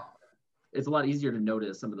like, it's a lot easier to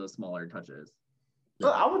notice some of those smaller touches.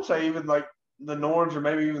 Well, I would say even like the Norns, or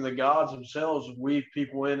maybe even the gods themselves, weave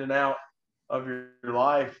people in and out of your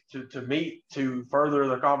life to meet, to further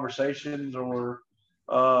the conversations, or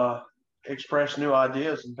express new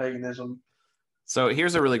ideas in paganism. So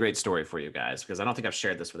here's a really great story for you guys, because I don't think I've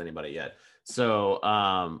shared this with anybody yet. So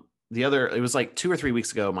it was like 2 or 3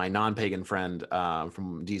 weeks ago, my non-pagan friend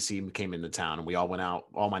from DC came into town, and we all went out,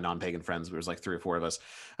 all my non-pagan friends, there was like 3 or 4 of us,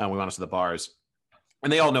 and we went out to the bars.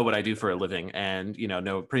 And they all know what I do for a living, and, you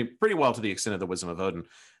know pretty well to the extent of the Wisdom of Odin.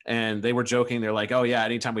 And they were joking. They're like, oh yeah,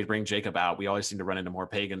 anytime we bring Jacob out, we always seem to run into more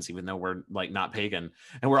pagans, even though we're like not pagan.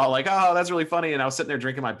 And we're all like, oh, that's really funny. And I was sitting there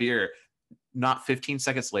drinking my beer. Not 15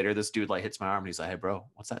 seconds later, this dude like hits my arm and he's like, hey bro,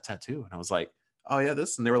 what's that tattoo? And I was like, oh yeah,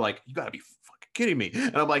 this. And they were like, you gotta be fucking kidding me.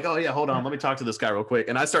 And I'm like, oh yeah, hold on, let me talk to this guy real quick.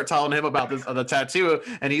 And I start telling him about this the tattoo,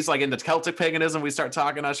 and he's like into Celtic paganism. We start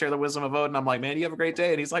talking, I share the Wisdom of Odin. I'm like, man, you have a great day.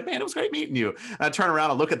 And he's like, man, it was great meeting you. And I turn around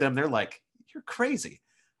and look at them, they're like, you're crazy.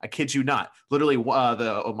 I kid you not. Literally,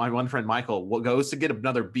 my one friend Michael goes to get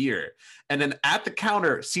another beer, and then at the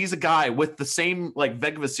counter sees a guy with the same like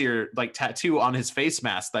Vegvasir like tattoo on his face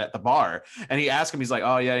mask at the bar, and he asks him, he's like,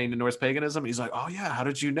 "Oh yeah, into Norse paganism?" He's like, "Oh yeah, how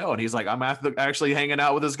did you know?" And he's like, "I'm actually hanging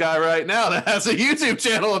out with this guy right now that has a YouTube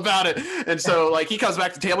channel about it." And so like he comes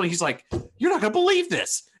back to the table and he's like, "You're not gonna believe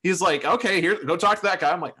this." He's like, okay, here, go talk to that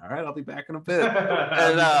guy. I'm like, all right, I'll be back in a bit.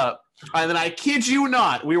 And then I kid you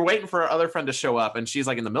not, we were waiting for our other friend to show up, and she's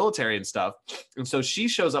like in the military and stuff. And so she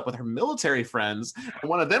shows up with her military friends, and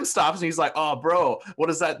one of them stops and he's like, oh, bro, what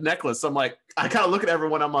is that necklace? I'm like, I kind of look at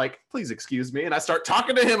everyone. I'm like, please excuse me. And I start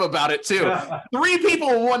talking to him about it too. 3 people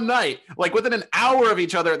in one night, like within an hour of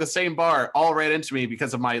each other at the same bar, all ran into me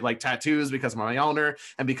because of my like tattoos, because of my owner,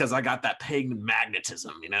 and because I got that pagan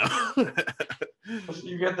magnetism, you know?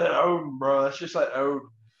 You get that Odin, bro. That's just like Odin.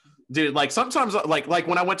 Dude, like sometimes, like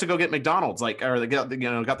when I went to go get McDonald's, like, or got the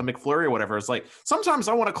McFlurry or whatever, it's like sometimes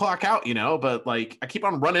I want to clock out, you know, but like I keep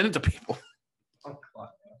on running into people.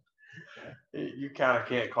 You kind of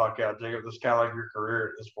can't clock out, Jacob. That's kind of like your career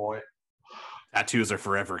at this point. Tattoos are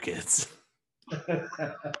forever, kids.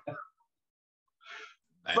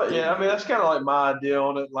 But yeah, I mean, that's kind of like my idea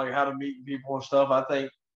on it, like how to meet people and stuff. I think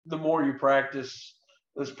the more you practice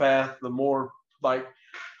this path, the more like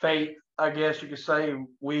fate, I guess you could say,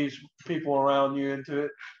 weaves people around you into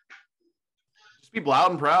it. Just be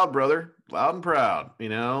loud and proud, brother. Loud and proud. You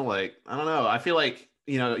know, like, I don't know. I feel like,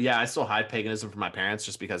 you know, yeah, I still hide paganism from my parents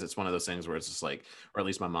just because it's one of those things where it's just like, or at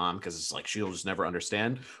least my mom, because it's like she'll just never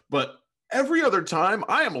understand. But every other time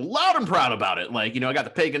I am loud and proud about it. Like, I got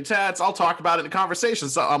the pagan tats. I'll talk about it in conversation.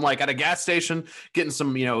 So I'm like at a gas station getting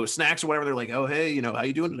some, snacks or whatever. They're like, oh, hey, how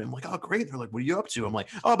you doing today? I'm like, oh, great. They're like, what are you up to? I'm like,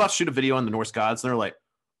 oh, about to shoot a video on the Norse gods. And they're like,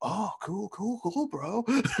 oh, cool, bro.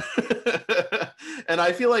 And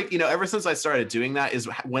I feel like, ever since I started doing that is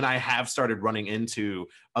when I have started running into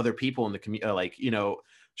other people in the community,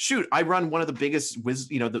 shoot, I run one of the biggest,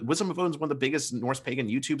 the Wisdom of Odin's one of the biggest Norse pagan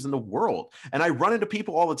YouTubes in the world. And I run into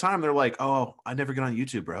people all the time. They're like, oh, I never get on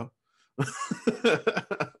YouTube, bro.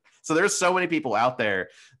 So there's so many people out there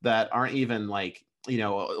that aren't even like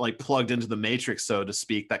plugged into the matrix, so to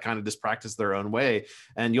speak, that kind of just practice their own way,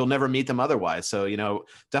 and you'll never meet them otherwise. So,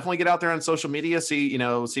 definitely get out there on social media, see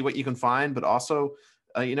what you can find, but also,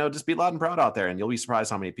 just be loud and proud out there, and you'll be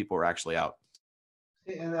surprised how many people are actually out.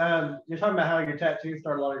 And you're talking about how your tattoos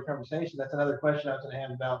start a lot of your conversation. That's another question I was going to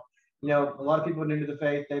have about, a lot of people new to the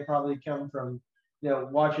faith, they probably come from,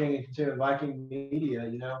 watching and consuming Viking media,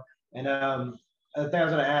 and the thing I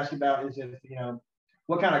was going to ask you about is if,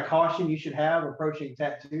 what kind of caution you should have approaching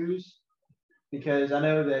tattoos, because I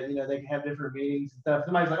know that, they can have different meanings and stuff.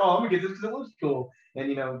 Somebody's like, oh, I'm going to get this because it looks cool.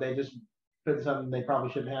 And, they just put something they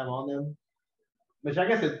probably shouldn't have on them, which I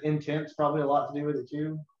guess intent's probably a lot to do with it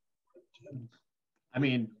too. I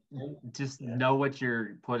mean, just know what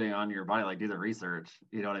you're putting on your body, like do the research,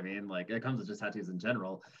 you know what I mean? Like it comes with just tattoos in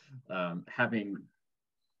general. Having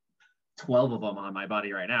 12 of them on my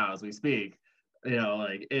body right now as we speak,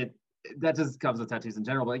 that just comes with tattoos in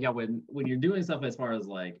general. But yeah, when you're doing stuff as far as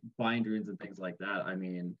like bind runes and things like that, I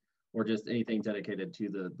mean, or just anything dedicated to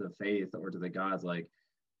the faith or to the gods, like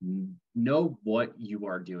know what you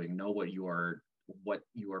are doing, know what you are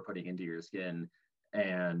putting into your skin.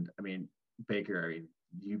 And I mean, Baker, I mean,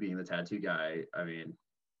 you being the tattoo guy, I mean,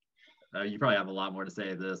 you probably have a lot more to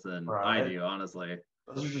say this than I do, honestly.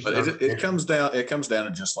 But it comes down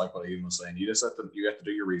to just like what Ian was saying. You have to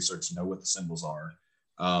do your research, know what the symbols are.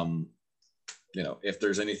 If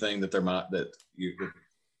there's anything that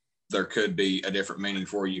there could be a different meaning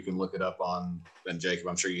for, you can look it up on. And Jacob,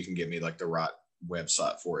 I'm sure you can give me like the right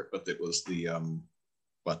website for it. But it was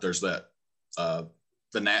but there's that.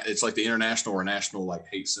 It's like the international or national like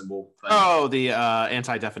hate symbol thing. Oh, the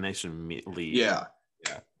Anti-Defamation League. Yeah.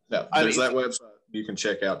 There's that website you can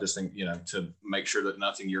check out just to make sure that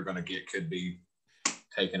nothing you're going to get could be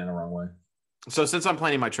taken in a wrong way. So since I'm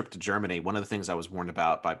planning my trip to Germany, one of the things I was warned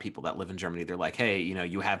about by people that live in Germany, they're like, hey,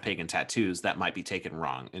 you have pagan tattoos that might be taken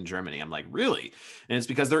wrong in Germany. I'm like, really? And it's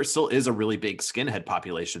because there still is a really big skinhead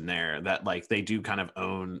population there that like they do kind of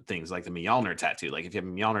own things like the Mjolnir tattoo. Like if you have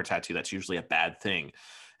a Mjolnir tattoo, that's usually a bad thing.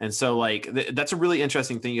 And so like that's a really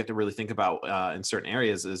interesting thing you have to really think about in certain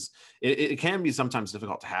areas is it can be sometimes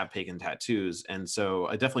difficult to have pagan tattoos. And so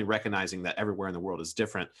definitely recognizing that everywhere in the world is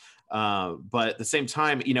different. But at the same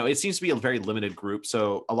time, it seems to be a very limited group.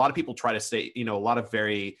 So a lot of people try to stay, a lot of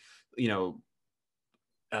very,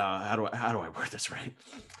 how do I word this right?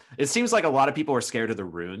 It seems like a lot of people are scared of the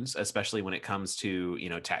runes, especially when it comes to,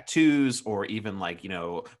 tattoos or even like,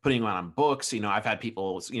 putting on books. I've had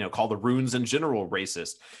people, call the runes in general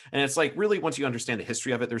racist. And it's like, really, once you understand the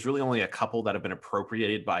history of it, there's really only a couple that have been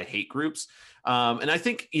appropriated by hate groups. And I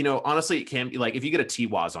think, honestly, it can be like if you get a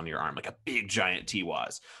T-Waz on your arm, like a big giant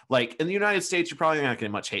T-Waz, like in the United States, you're probably not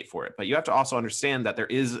getting much hate for it. But you have to also understand that there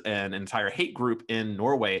is an entire hate group in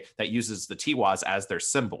Norway that uses the T-Waz as their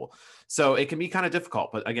symbol. So it can be kind of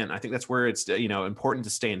difficult. But again, I think that's where it's, important to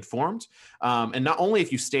stay informed. And not only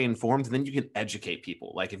if you stay informed, then you can educate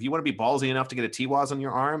people. Like if you want to be ballsy enough to get a T-Waz on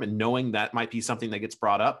your arm and knowing that might be something that gets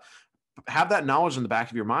brought up, have that knowledge in the back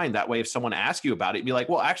of your mind. That way, if someone asks you about it, be like,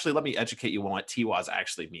 well, actually, let me educate you on what T-Waz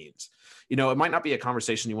actually means. It might not be a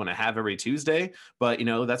conversation you want to have every Tuesday, but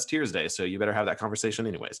that's Tears Day. So you better have that conversation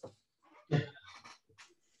anyways.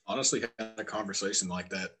 Honestly, had a conversation like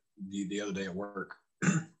that the other day at work.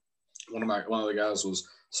 One of the guys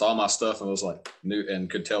saw my stuff and was like, knew and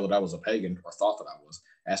could tell that I was a pagan or thought that I was,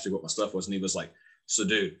 asked me what my stuff was. And he was like, so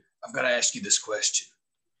dude, I've got to ask you this question.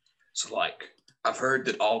 So like, I've heard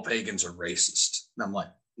that all pagans are racist. And I'm like,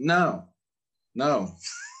 no.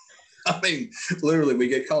 I mean, literally, we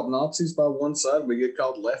get called Nazis by one side, we get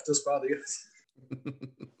called leftists by the other.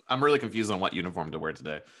 I'm really confused on what uniform to wear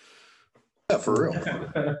today. Yeah, for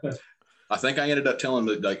real. I think I ended up telling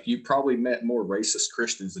them that like you probably met more racist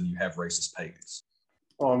Christians than you have racist pagans.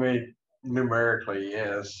 Well, I mean, numerically,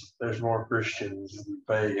 yes, there's more Christians than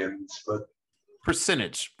pagans, but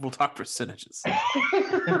percentage. We'll talk percentages.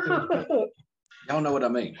 Y'all know what I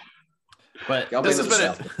mean. But this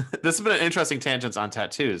has been an interesting tangent on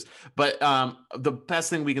tattoos. But the best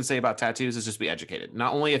thing we can say about tattoos is just be educated.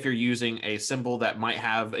 Not only if you're using a symbol that might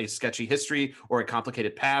have a sketchy history or a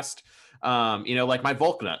complicated past, Like my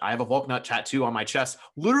Volknut. I have a Volknut tattoo on my chest,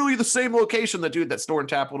 literally the same location the dude that stormed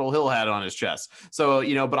Capitol Hill had on his chest. So,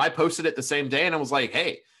 but I posted it the same day and I was like,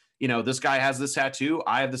 hey, this guy has this tattoo.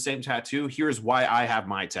 I have the same tattoo. Here's why I have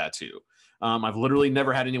my tattoo. I've literally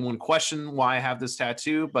never had anyone question why I have this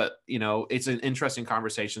tattoo, but it's an interesting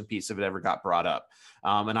conversation piece if it ever got brought up.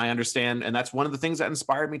 And I understand, and that's one of the things that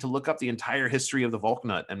inspired me to look up the entire history of the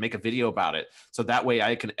Volknut and make a video about it. So that way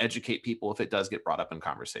I can educate people if it does get brought up in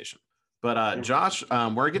conversation. But Josh,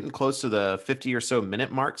 we're getting close to the 50 or so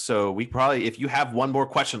minute mark. So we probably, if you have one more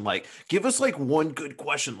question, like give us like one good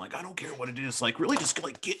question. Like, I don't care what it is. Like really just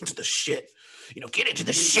like get into the shit, get into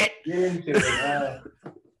the shit. Get into it.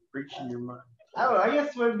 Preaching your mind. I don't know. I guess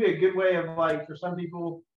it would be a good way of like, for some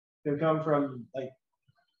people who come from like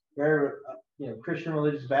very, Christian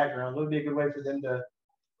religious background, it would be a good way for them to,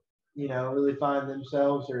 really find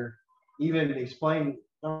themselves or even explain.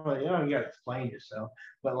 You don't got to explain yourself,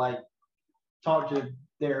 but like, talk to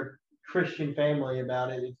their Christian family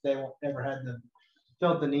about it if they ever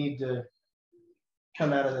felt the need to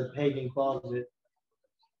come out of the pagan closet.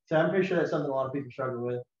 So I'm pretty sure that's something a lot of people struggle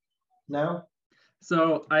with. No?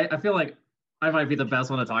 So I feel like I might be the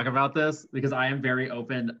best one to talk about this because I am very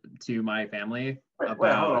open to my family.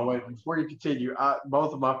 Wait, hold on, wait. Before you continue,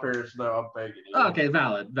 both of my parents know I'm pagan. Okay,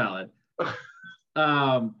 valid.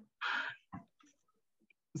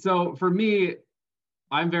 So for me,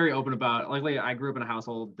 I'm very open about, like I grew up in a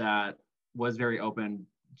household that was very open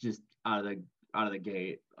just out of the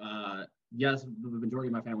gate. Yes, the majority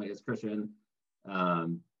of my family is Christian,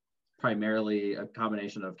 primarily a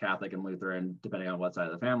combination of Catholic and Lutheran, depending on what side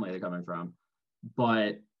of the family they're coming from.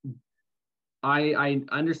 But I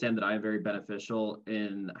understand that I am very beneficial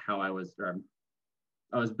in how I was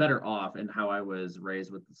better off in how I was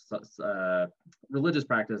raised with religious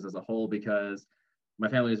practice as a whole because my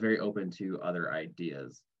family is very open to other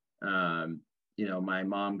ideas. My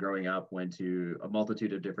mom growing up went to a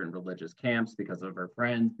multitude of different religious camps because of her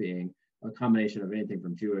friends being a combination of anything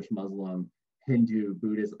from Jewish, Muslim, Hindu,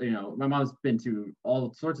 Buddhist. My mom's been to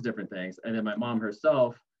all sorts of different things. And then my mom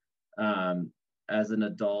herself, as an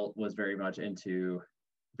adult, was very much into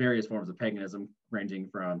various forms of paganism, ranging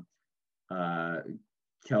from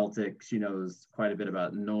Celtic. She knows quite a bit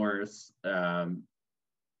about Norse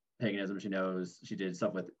paganism. She did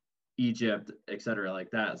stuff with Egypt, etc.,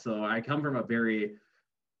 like that. So I come from a very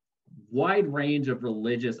wide range of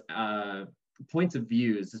religious points of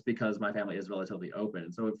views just because my family is relatively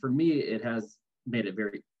open. So for me, it has made it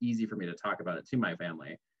very easy for me to talk about it to my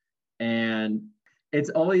family. And it's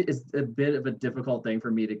a bit of a difficult thing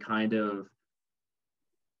for me to kind of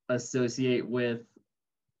associate with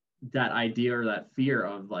that idea or that fear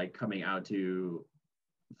of like coming out to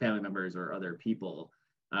family members or other people.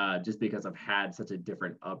 Just because I've had such a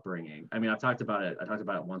different upbringing. I mean, I talked about it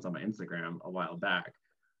once on my Instagram a while back,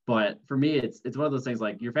 but for me, it's one of those things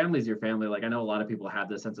like your family is your family. Like I know a lot of people have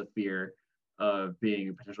this sense of fear of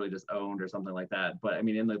being potentially disowned or something like that. But I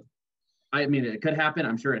mean, it could happen.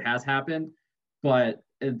 I'm sure it has happened, but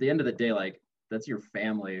at the end of the day, like that's your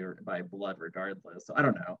family or by blood regardless. So I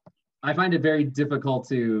don't know. I find it very difficult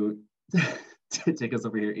to take us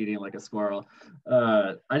over here eating like a squirrel.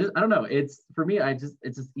 I don't know. It's for me.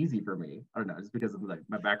 It's just easy for me. I don't know. Just because of like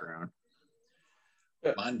my background.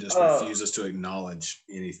 Mine just refuses to acknowledge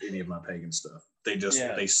any of my pagan stuff. They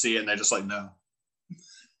see it and they're just like, no.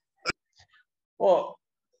 Well,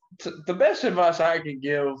 the best advice I can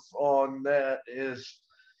give on that is,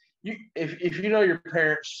 if you know your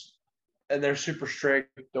parents and they're super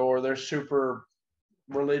strict or they're super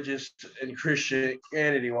religious and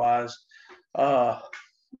Christianity wise,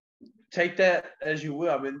 take that as you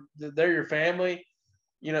will. I mean, they're your family.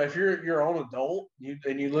 If you're your own adult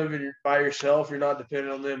and you live by yourself, you're not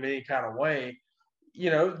dependent on them in any kind of way.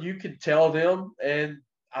 You could tell them, and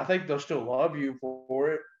I think they'll still love you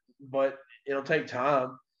for it, but it'll take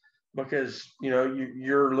time because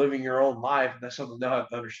you're living your own life, and that's something they'll have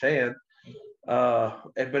to understand.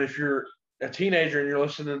 But if you're a teenager and you're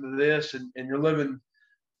listening to this and you're living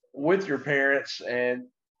with your parents and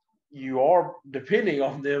you are depending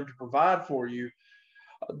on them to provide for you,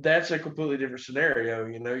 that's a completely different scenario.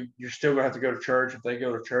 You're still gonna have to go to church. If they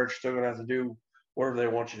go to church, still gonna have to do whatever they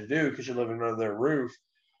want you to do because you're living under their roof.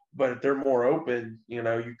 But if they're more open,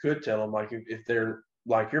 you could tell them, like, if they're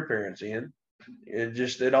like your parents, Ian.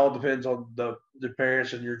 It all depends on the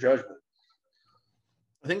parents and your judgment.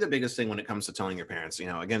 I think the biggest thing when it comes to telling your parents,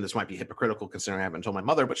 again, this might be hypocritical considering I haven't told my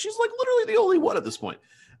mother, but she's like literally the only one at this point.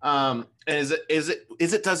 Does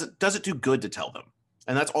it do good to tell them?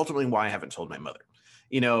 And that's ultimately why I haven't told my mother.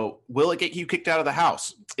 will it get you kicked out of the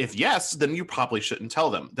house? If yes, then you probably shouldn't tell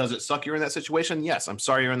them. Does it suck you're in that situation? Yes, I'm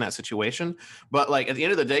sorry you're in that situation. But like at the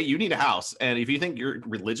end of the day, you need a house. And if you think your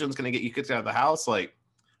religion's going to get you kicked out of the house, like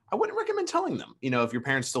I wouldn't recommend telling them, if your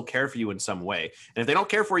parents still care for you in some way. And if they don't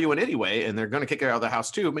care for you in any way and they're going to kick you out of the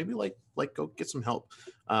house too, maybe like go get some help.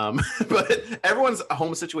 But everyone's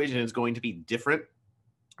home situation is going to be different.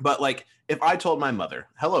 But like if I told my mother,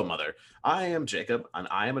 hello, mother, I am Jacob and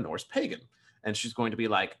I am a Norse pagan. And she's going to be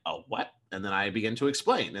like, oh, what? And then I begin to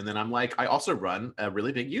explain. And then I'm like, I also run a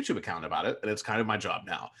really big YouTube account about it. And it's kind of my job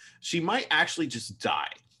now. She might actually just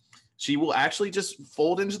die. She will actually just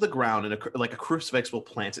fold into the ground and like a crucifix will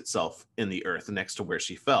plant itself in the earth next to where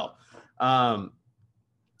she fell. I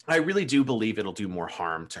really do believe it'll do more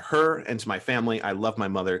harm to her and to my family. I love my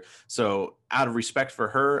mother. So out of respect for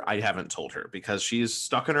her, I haven't told her because she's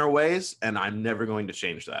stuck in her ways and I'm never going to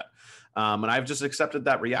change that. And I've just accepted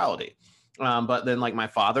that reality. But then like my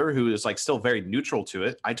father, who is like still very neutral to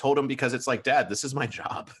it, I told him because it's like, Dad, this is my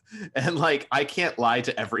job. And like, I can't lie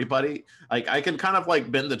to everybody. Like I can kind of like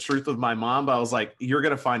bend the truth with my mom, but I was like, you're going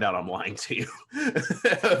to find out I'm lying to you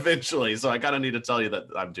eventually. So I kind of need to tell you that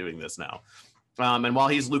I'm doing this now. And while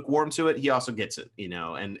he's lukewarm to it, he also gets it,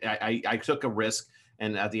 and I took a risk.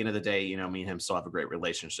 And at the end of the day, me and him still have a great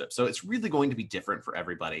relationship. So it's really going to be different for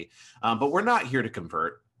everybody. But we're not here to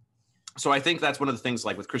convert. So I think that's one of the things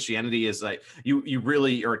like with Christianity is like you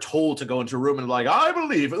really are told to go into a room and like, I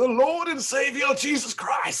believe in the Lord and Savior Jesus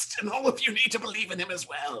Christ, and all of you need to believe in him as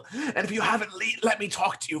well. And if you haven't, let me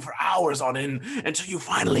talk to you for hours on end until you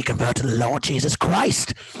finally convert to the Lord Jesus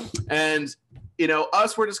Christ. And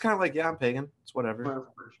us, we're just kind of like, yeah, I'm pagan. It's whatever.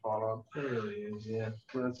 We're spot on. It really is, yeah.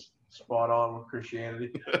 That's spot on with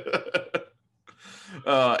Christianity.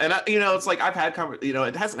 And it's like I've had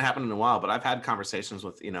it hasn't happened in a while, but I've had conversations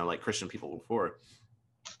with like Christian people before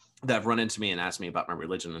that have run into me and asked me about my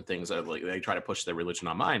religion and things. Like they try to push their religion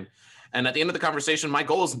on mine, and at the end of the conversation, my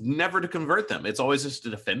goal is never to convert them. It's always just to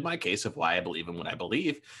defend my case of why I believe in what I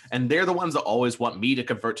believe, and they're the ones that always want me to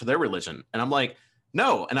convert to their religion, and I'm like,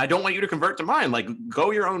 no, and I don't want you to convert to mine. Like,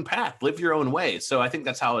 go your own path, live your own way. So I think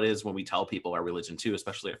that's how it is when we tell people our religion too,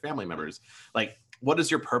 especially our family members. Like, what is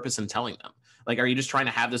your purpose in telling them? Like, are you just trying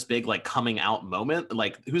to have this big like coming out moment?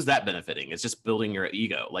 Like, who's that benefiting? It's just building your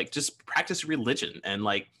ego. Like, just practice religion. And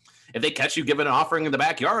like, if they catch you giving an offering in the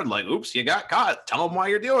backyard, like, oops, you got caught. Tell them why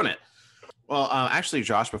you're doing it. Well, actually,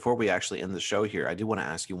 Josh, before we actually end the show here, I do want to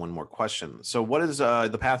ask you one more question. So what is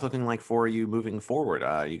the path looking like for you moving forward?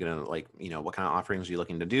 Are you going to what kind of offerings are you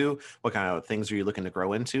looking to do? What kind of things are you looking to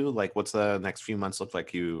grow into? Like, what's the next few months look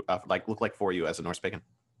like for you as a Norse pagan?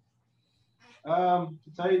 To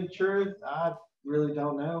tell you the truth, I really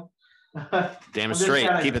don't know. Damn straight.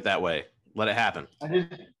 Keep it that way. Let it happen. I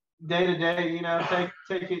just day to day,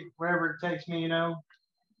 take it wherever it takes me,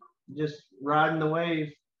 just riding the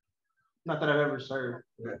wave. Not that I've ever served.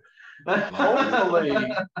 Hopefully,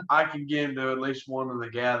 I can get into at least one of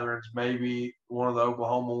the gatherings, maybe one of the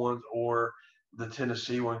Oklahoma ones or the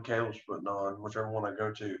Tennessee one Caleb's putting on, whichever one I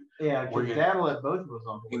go to. Yeah, because Dad will let both of us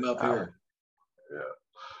on. Him up here.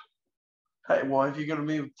 Yeah. Hey, well, if you're going to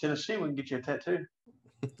meet with Tennessee, we can get you a tattoo.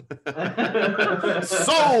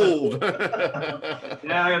 Sold.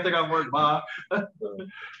 Yeah, I gotta take off work, Bob. But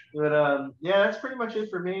yeah, that's pretty much it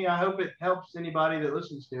for me. I hope it helps anybody that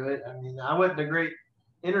listens to it. I mean, I wasn't a great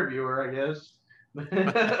interviewer, I guess.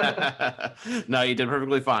 No, you did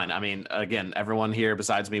perfectly fine. I mean, again, everyone here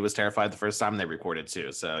besides me was terrified the first time they recorded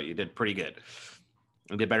too, so you did pretty good.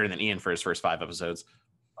 You did better than Ian for his first 5 episodes.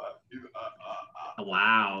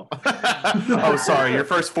 Wow. Oh, sorry, your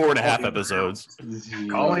first 4.5 episodes.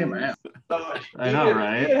 Call him out. I know,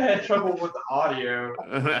 right? He had trouble with the audio.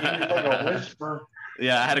 He was like a whisper.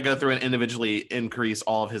 Yeah, I had to go through and individually increase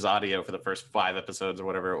all of his audio for the first 5 episodes or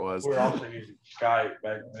whatever it was. We were also using Skype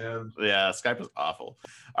back then. Yeah, Skype was awful.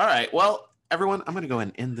 All right, well, everyone, I'm going to go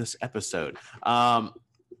ahead and end this episode.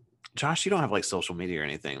 Josh, you don't have like social media or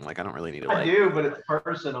anything. Like, I don't really need to. Like... I do, but it's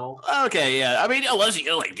personal. Okay, yeah. I mean, unless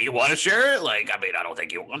you like, do you want to share it? Like, I mean, I don't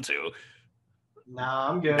think you want to. Nah,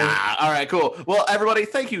 I'm good. All right, cool. Well, everybody,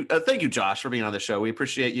 thank you, Josh, for being on the show. We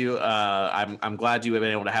appreciate you. I'm glad you have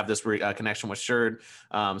been able to have this connection with Shird,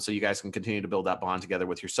 so you guys can continue to build that bond together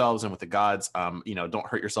with yourselves and with the gods. Don't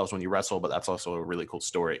hurt yourselves when you wrestle, but that's also a really cool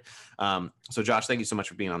story. So, Josh, thank you so much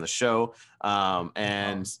for being on the show.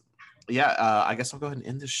 And I guess I'll go ahead and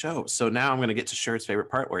end the show. So now I'm going to get to Shird's favorite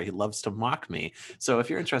part where he loves to mock me. So if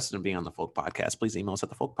you're interested in being on the Folk Podcast, please email us at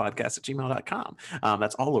thefolkpodcast@gmail.com.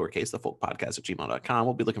 That's all lowercase, thefolkpodcast@gmail.com.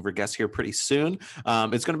 We'll be looking for guests here pretty soon.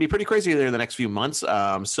 It's going to be pretty crazy there in the next few months.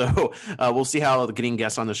 So we'll see how getting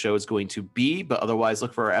guests on the show is going to be. But otherwise,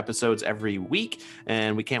 look for our episodes every week.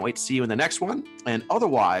 And we can't wait to see you in the next one. And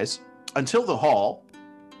otherwise, until the hall,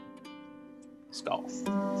 skull.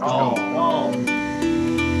 Oh.